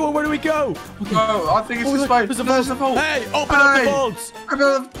 Let's keep going. Where do we go? Okay. Oh, I think it's this look, way. there's a There's vault. the vault. Hey, open up the vaults.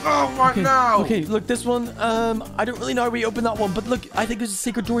 Right now. Okay, look, this one. I don't really know how we open that one, but look, I think there's a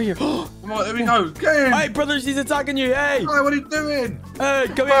secret door here. Come on, there we go. Get in. Hey, brothers, he's attacking you. Hey. Hey, what are you doing? Hey,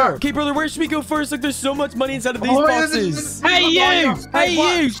 come here. Okay, brother, where should we go first? Look, there's so much money inside of these boxes. Hey, you! Hey,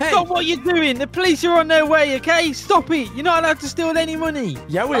 what? you! Hey. Stop what you're doing! The police are on their way, okay? Stop it! You're not allowed to steal any money!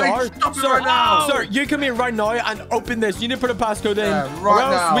 Yeah, we Hey, are. stop it Sir, right now. sir, you come here right now and open this. You need to put a passcode in. Yeah, or right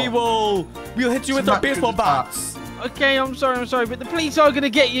else now. we'll hit you with our Smack you baseball with the bat. bats. Okay, I'm sorry, but the police are gonna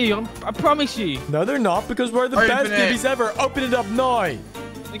get you. I promise you. No, they're not, because we're the Open best it. babies ever. Open it up now.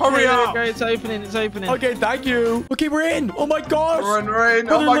 Okay, Hurry there we up. go, it's opening, it's opening. Okay, thank you. Okay, we're in. Oh my gosh. We're in rain.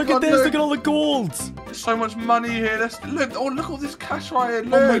 Brother, Oh my look God, at this. look. Look at all the gold. There's so much money here. Let's look. Oh, look all this cash right here.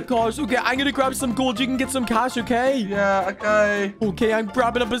 Oh my Look. gosh. Okay, I'm gonna grab some gold. You can get some cash, okay? Yeah. Okay. Okay, I'm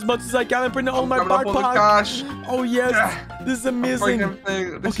grabbing up as much as I can and putting it all in my Grabbing up all the backpack. cash. Oh yes, Yeah. this is Break amazing.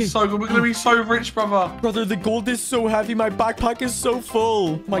 everything. This Okay. is so good. We're gonna be so rich, brother. Brother, the gold is so heavy. My backpack is so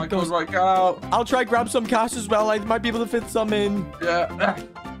full. Oh my God, right, get out. I'll try grab some cash as well. I might be able to fit some in. Yeah.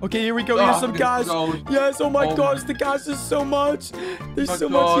 Okay, here we go. Here's Ah, some look at cash. the gold. Yes, oh my Oh gosh, the cash is so much. There's My so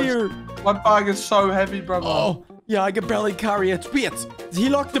God. much here. My bag is so heavy, brother. Oh, yeah, I can barely carry it. Wait, did he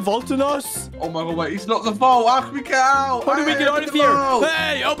lock the vault on us? Oh my God, wait, he's not the vault. How can we get out? How do we Hey, get out open of the here? vault.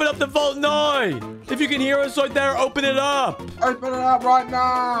 Hey, open up the vault now. If you can hear us out there, open it up. Open it up right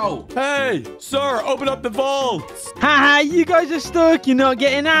now. Hey, sir, open up the vault. Haha, you guys are stuck. You're not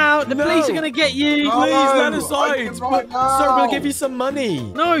getting out. The No. police are gonna get you. No. Please let us open out. it right Sir, we'll now. give you some money.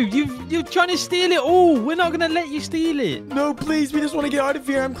 No, you're trying to steal it all. We're not gonna let you steal it. No, please, we just want to get out of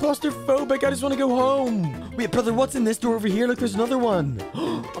here. I'm claustrophobic. I just want to go home. Wait, brother, what's in this door over here? Look, there's another one.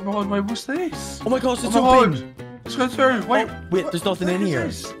 Oh my God, wait, what's this? Oh my gosh, it's Oh my open. God. Let's go through. Wait, Oh, wait, there's nothing in what here.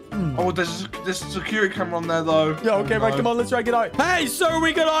 is this? Oh, there's a security camera on there, though. Yeah, okay, Oh, right, no. come on, let's try to get out. Hey, sir,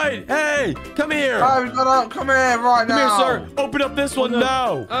 we got out. Hey, come here. Hey, we got out. Come here right Come here, now. sir. Open up this one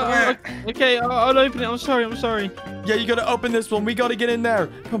now. Okay, I'll open it. I'm sorry. Yeah, you gotta open this one. We gotta get in there.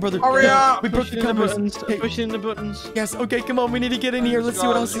 Come on, brother. Hurry Yeah, up. We broke the Pushing the cameras. buttons. Okay. Pushing the buttons. Yes, okay, come on. We need to get in here. Let's Let's see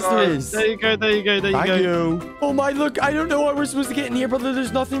what go, else let's there go. is. There you go. Thank go. you. Oh my, look, I don't know what we're supposed to get in here, brother.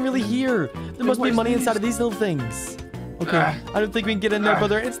 There's nothing really here. There must what be is money this? inside of these little things. Okay, Ah. I don't think we can get in there,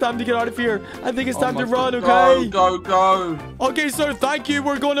 brother. It's time to get out of here. I think it's time to Oh my run, God. okay? Go. Okay, sir, thank you.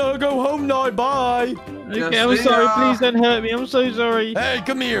 We're gonna go home now. Bye. Okay, Yes, I'm see sorry. ya. Please don't hurt me. I'm so sorry. Hey,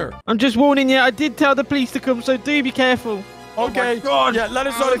 come here. I'm just warning you. I did tell the police to come, so do be careful. Okay. God. Yeah, let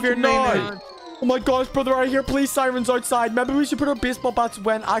us Oh, out of here it's amazing. now. Oh my gosh, brother, I hear police sirens outside. Maybe we should put our baseball bats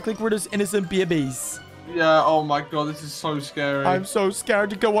away and act like we're just innocent babies. Yeah, oh my God, this is so scary. I'm so scared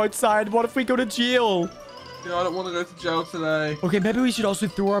to go outside. What if we go to jail? Yeah, I don't want to go to jail today. Okay, maybe we should also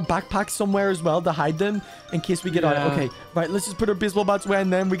throw our backpacks somewhere as well to hide them in case we get out. Yeah. Okay, right, let's just put our baseball bats away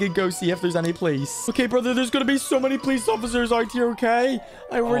and then we can go see if there's any police. Okay, brother, there's gonna be so many police officers out here, okay?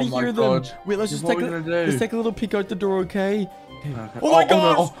 I already my hear them. God. Wait, let's Yeah, just what take are we a, gonna do? let's take a little peek out the door, okay? Okay. Oh my no.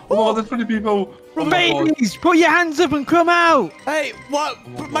 gosh! Oh my God, there's 20 people. Oh my God. Babies, put your hands up and come out. Hey, what?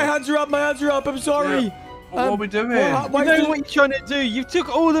 my My hands are up, my hands are up. I'm sorry. Yeah. What are we doing? Why You know is what you're trying to do. You took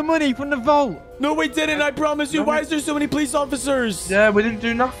all the money from the vault. No, we didn't. I promise you. No, Why we- is there so many police officers? Yeah, we didn't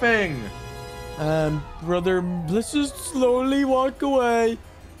do nothing. Brother, let's just slowly walk away.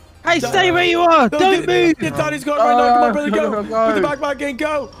 Hey, stay where you are. No, Don't move. Get Daddy's car right now. Come on, brother, go. Go. Put the backpack in,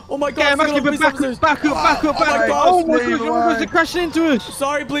 go. Oh my Okay, God, I'm asking, police but officers. back up. Oh my Oh gosh, my leave gosh, oh my gosh, away. they're crashing into us.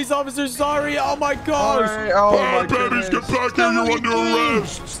 Sorry, police officers. Sorry. Oh my gosh. Sorry. Oh Ah, my babies, goodness. get back here. You're under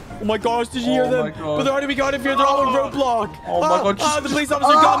arrest. Oh my gosh, did you hear Oh them? my God. Brother, how did we get out of here? They're all on roadblock. Oh my God, the just- police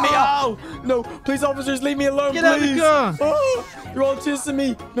officer got me. Oh, no. Police officers, leave me alone, Get out of the please. car. Oh, you're all chasing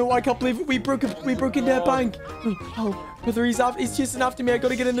me. No, I can't believe it. We broke into that bank. Oh, brother, he's chasing after me. I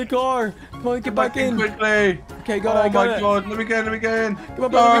gotta get in the car. Come on, get back in. Quickly. Okay, got it. I Oh got my it. God, let me get in. Come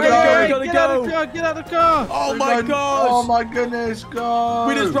on, brother, we gotta go. Get out of the car. Get out of the car. Oh my gosh. Oh my goodness, God.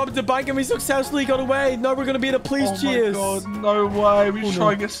 We just robbed the bank and we successfully got away. Now we're gonna be in a police Oh my chase. God, no way. We should no.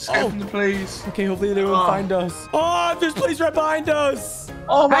 try and get escape from the police. Okay, hopefully they won't find us. Oh, there's police right behind us.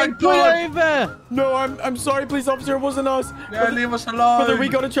 Oh my Hey, pull God. over. No, I'm sorry, police officer. It wasn't us. Yeah, leave us alone. Brother, we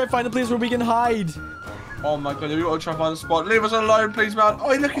gotta try to find a place where we can hide. Oh my God, we gotta try and find a spot. Leave us alone, please, man.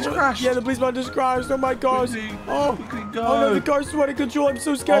 Oh, look, he's crashed. Yeah, the policeman just crashed. Oh my gosh. Quickly, Oh, quickly go. oh no, the car's so out of control. I'm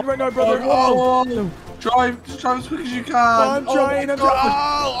so scared right now, brother. Oh, no. Drive as quick as you can. I'm trying. Oh, I'm trying.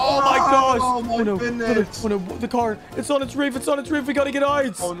 Oh my gosh. Oh my no, goodness. Oh no, the car. It's on its roof. It's on its roof. We gotta get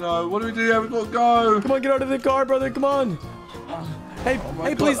out. Oh no, what do we do here? We gotta go. Come on, get out of the car, brother. Come on. Hey, my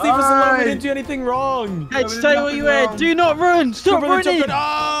hey, please God. leave us alone. We Hey. didn't do anything wrong. Hey, we did stay where you nothing are. wrong. Do not run. Stop Brother, jump running. in. Oh!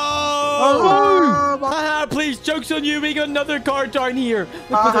 Oh! Please, joke's on you. We got another car down here. Look,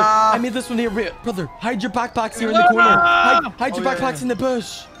 brother, I made this one here. Wait, brother, hide your backpacks here in the corner. Hide your backpacks in the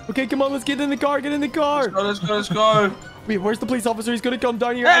bush. Okay, come on, let's get in the car. Get in the car. Let's go. Wait, where's the police officer? He's gonna come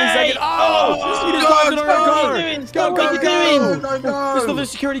down here any second. Oh! He just climbed in our car. Go. There's another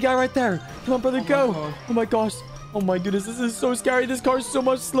security guy right there. Come on, brother, go. Oh my gosh. Oh my goodness, this is so scary. This car's so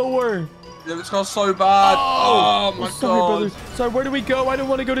much slower. Yeah, this car's so bad. Oh my sorry, god. brother. Sorry, where do we go? I don't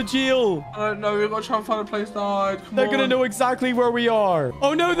want to go to jail. I don't know. We've got to try and find a place to hide. They're gonna know exactly where we are.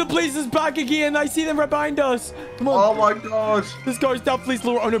 Oh no, the police is back again. I see them right behind us. Come on. Oh my god. This car's definitely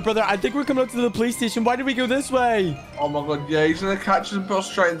slower. Oh no, brother. I think we're coming up to the police station. Why did we go this way? Oh my god. Yeah, he's gonna catch us and put us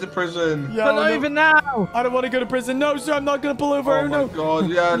straight into prison. Yeah, Pull over now. I don't want to go to prison. No, sir. I'm not gonna pull over. Oh my god.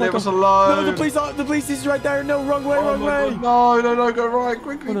 Yeah, leave us No, alone. the police station's right there. No, wrong way, wrong way. God. No, go right.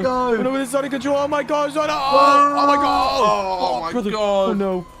 Quickly go. Oh no, this is out of control. Oh my gosh. Oh my god. Oh my brother. god. Oh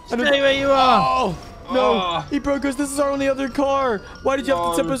no. Stay where you are. Oh, no. He broke us. This is our only other car. Why did you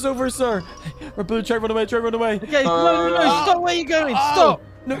have to tip us over, sir? Our brother, try run away. Okay, no, stop where you're going. Stop.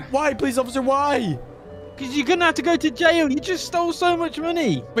 No, why, police officer? Why? Because you're going to have to go to jail. You just stole so much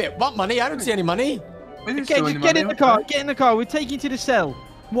money. Wait, what money? I don't see any money. We didn't Okay, steal just any get money, in the car. Get in the car. We're taking you to the cell.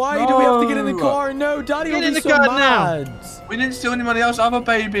 Why do we have to get in the car? No, Daddy will Get in be the so car mad. We didn't steal any money else. Other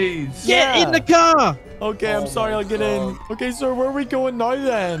babies. Get in the car. Okay, I'm sorry. I'll get in. Okay, sir, where are we going now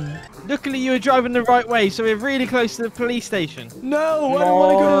then? Luckily, you were driving the right way, so we're really close to the police station. No, I don't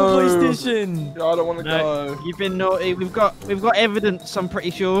want to go to the police station. Yeah, I don't want to No, go. you've been naughty. We've got evidence. I'm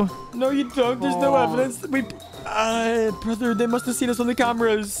pretty sure. No, you don't. There's no evidence. Brother, they must have seen us on the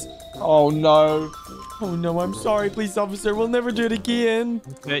cameras. Oh no. Oh no, I'm sorry, police officer. We'll never do it again.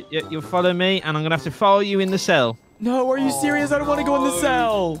 Okay, you'll follow me, and I'm gonna have to follow you in the cell. No, are you serious? I don't want to go in the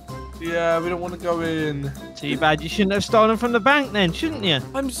cell. Yeah, we don't want to go in. Too bad. You shouldn't have stolen from the bank then, shouldn't you?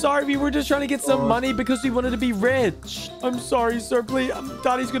 I'm sorry. We were just trying to get some money because we wanted to be rich. I'm sorry, sir. Please,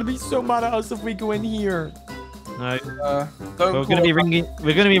 Daddy's gonna be so mad at us if we go in here. No. Don't We're gonna be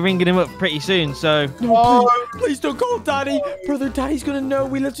ringing him up pretty soon. So. No, please don't call Daddy. Brother, Daddy's gonna know.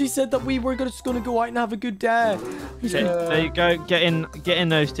 We literally said that we were just gonna go out and have a good day. There you go. Get in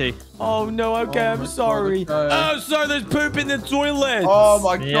those two. Oh no. Okay, I'm sorry. Oh, sir, there's poop in the toilet. Oh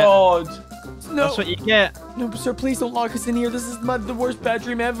my god. No. That's what you get. No, sir, please don't lock us in here. This is the worst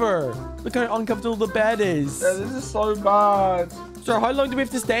bedroom ever. Look how uncomfortable the bed is. Yeah, this is so bad. Sir, how long do we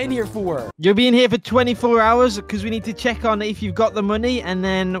have to stay in here for? You'll be in here for 24 hours because we need to check on if you've got the money, and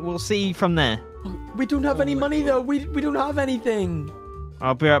then we'll see from there. We don't have any money, though. We don't have anything.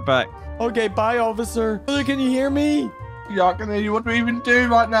 I'll be right back. Okay, bye, officer. Brother, can you hear me? Yeah, I can hear you. What do we even do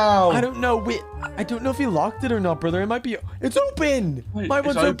right now? I don't know. Wait, I don't know if he locked it or not, brother. It might be... It's open. Wait, My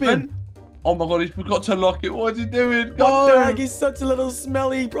one's open. Oh my god, he forgot to lock it. What is he doing? What Go! the heck? He's such a little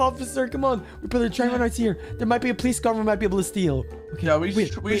smelly officer. Come on. Brother, try and run out here. There might be a police car we might be able to steal. Okay. Yeah, we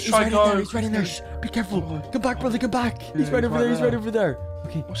wait, should he's try right go. in there. He's right in there. Shh, be careful. Come back, brother. Come back. He's right over there. He's right over there.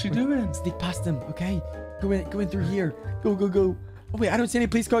 Okay. What's he doing? Sneak past him, okay? Go in through here. Go. Oh, wait, I don't see any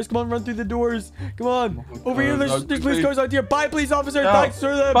police cars. Come on, run through the doors. Come on. Over here, there's police cars out here. Bye, police officer. No. Thanks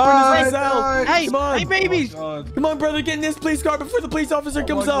for the Bye, cell. bye. Hey, come on. hey, babies! Oh Come on, brother. Get in this police car before the police officer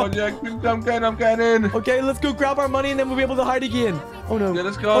comes up. God, yeah, I'm getting in. Okay, let's go grab our money and then we'll be able to hide again. Oh, no. Yeah,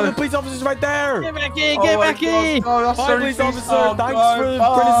 let's go. Oh, the police officer's right there. Get back in! Get back in! Oh, that's Bye, so police easy. officer. Oh, Thanks God, for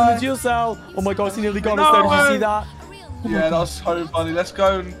bye. putting us in the jail cell. Oh, my gosh, he nearly got us there. Did you see that? Yeah, that's so funny. Let's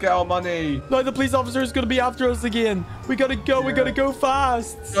go and get our money. No, the police officer is going to be after us again. We got to go. We got to go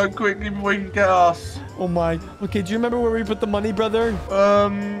fast. Go quickly before he can get us. Oh, my. Okay, do you remember where we put the money, brother?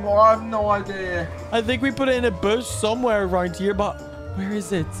 I have no idea. I think we put it in a bush somewhere around here, but where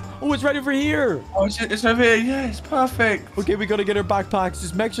is it? Oh, it's right over here. Oh, it's over here. Yeah, it's perfect. Okay, we got to get our backpacks.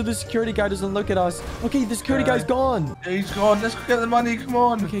 Just make sure the security guy doesn't look at us. Okay, the security guy's gone. Yeah, he's gone. Let's go get the money. Come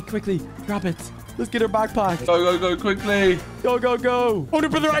on. Okay, quickly. Grab it. Let's get our backpack. Go, quickly. Go. Oh, no,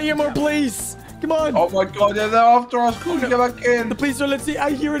 brother, I hear more police. Come on. Oh my god, yeah, they're after us. Cool, get back in. The police are, let's see.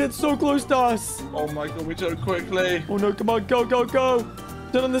 I hear it. It's so close to us. Oh my god, we do it quickly. Oh, no, come on. Go.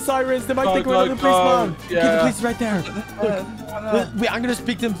 Turn on the sirens. They might think we're another go. policeman. Yeah. Okay, the police is right there. Look. Wait, I'm going to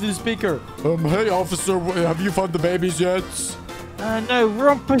speak to them through the speaker. Hey, officer, have you found the babies yet? No, we're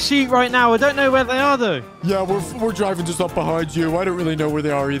on pursuit right now. I don't know where they are, though. Yeah, we're driving just up behind you. I don't really know where they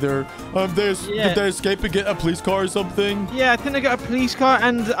are either. Did they escape and get a police car or something? Yeah, I think they got a police car,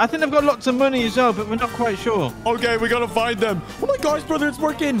 and I think they've got lots of money as well, but we're not quite sure. Okay, we gotta find them. Oh my gosh, brother, it's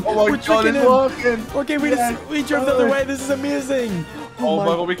working. Oh my we're god, tricking it's him. working. Okay, we drove the other way. This is amazing. Oh my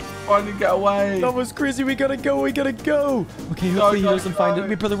god, we can finally get away. That was crazy. We gotta go. Okay, hopefully he doesn't find it.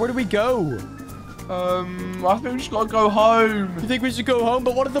 Wait, brother, where do we go? I think we just gotta go home. You think we should go home?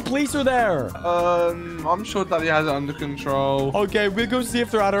 But what if the police are there? I'm sure Daddy has it under control. Okay, we'll go see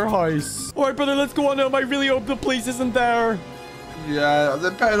if they're at our house. All right, brother, let's go on home. I really hope the police isn't there. Yeah,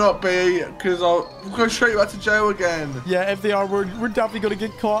 they better not be, because we'll go straight back to jail again. Yeah, if they are, we're definitely going to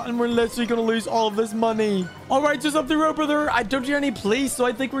get caught, and we're literally going to lose all of this money. All right, just up the road, brother. I don't hear any police, so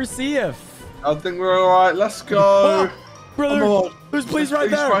I think we're safe. I think we're alright. Let's go. Brother, there's police right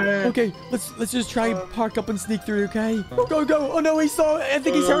there. Right here. Okay, let's just try and park up and sneak through, okay? Go, go. Oh, no, he saw. I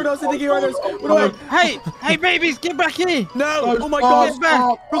think he's heard us. I think he heard us. Run away. Hey, babies, get back here. No. Oh, my God.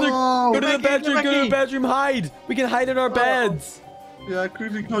 Brother, go to the Get bedroom. back Go to the here. bedroom. Hide. We can hide in our beds. Yeah,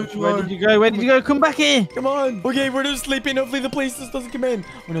 quickly go. Where did you go? Where did you go? Come back here. Come on. Okay, we're just sleeping. Hopefully the police just doesn't come in.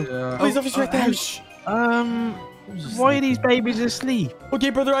 Oh, no. Yeah. Police officer right there. Shh. Why are these babies asleep? Okay,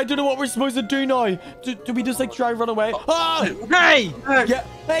 brother, I don't know what we're supposed to do now. Do we just, like, try and run away? Ah! Hey! Yeah.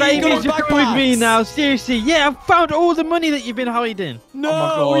 Hey, you got Babies, our you're coming with me backpacks. now. Seriously. Yeah, I've found all the money that you've been hiding. No,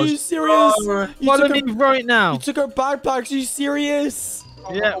 Oh my are you gosh. serious? You Follow took me right You now. took our backpacks. Are you serious?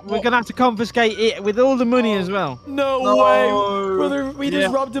 Yeah, we're gonna have to confiscate it with all the money as well. No, No. way. Brother, we just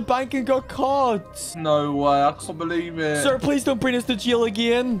Yeah. robbed a bank and got caught. No way, I can't believe it. Sir, please don't bring us to jail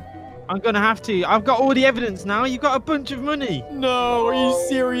again. I'm gonna have to. I've got all the evidence now. You've got a bunch of money. No, are you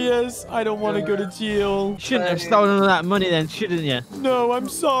serious? I don't want to go to jail. You shouldn't have stolen all that money then, shouldn't you? No, I'm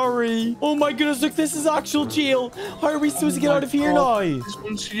sorry. Oh my goodness, look, this is actual jail. How are we supposed to get out of here now? This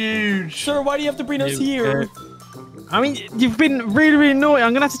one's huge. Sir, why do you have to bring us here? I mean, you've been really, really naughty.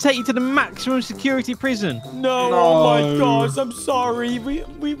 I'm gonna have to take you to the maximum security prison. No, oh my No. gosh, I'm sorry.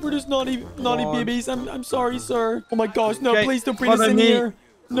 We're just naughty babies. I'm sorry, sir. Oh my gosh, no, Okay, please don't bring us follow in me. here.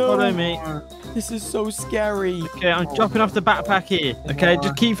 No, Follow me. this is so scary. Okay, I'm dropping off the backpack here. Okay,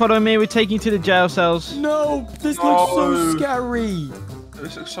 just keep following me. We're taking you to the jail cells. No, this looks so No. scary.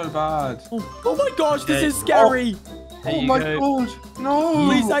 This looks so bad. Oh my gosh, this Okay. is scary. There Oh you my go. god. No.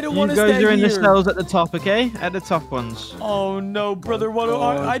 Please, I don't You want to guys stay are in the here. cells at the top, okay? At the top ones. Oh no, brother,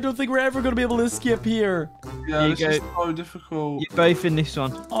 I don't think we're ever going to be able to escape here. Yeah, There you this is go. so difficult. You're both in this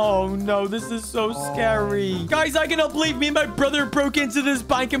one. Oh no, this is so scary. Guys, I cannot believe me and my brother broke into this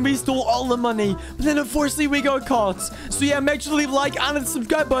bank and we stole all the money. But then unfortunately we got caught. So yeah, make sure to leave a like and the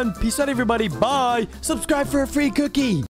subscribe button. Peace out, everybody. Bye. Subscribe for a free cookie.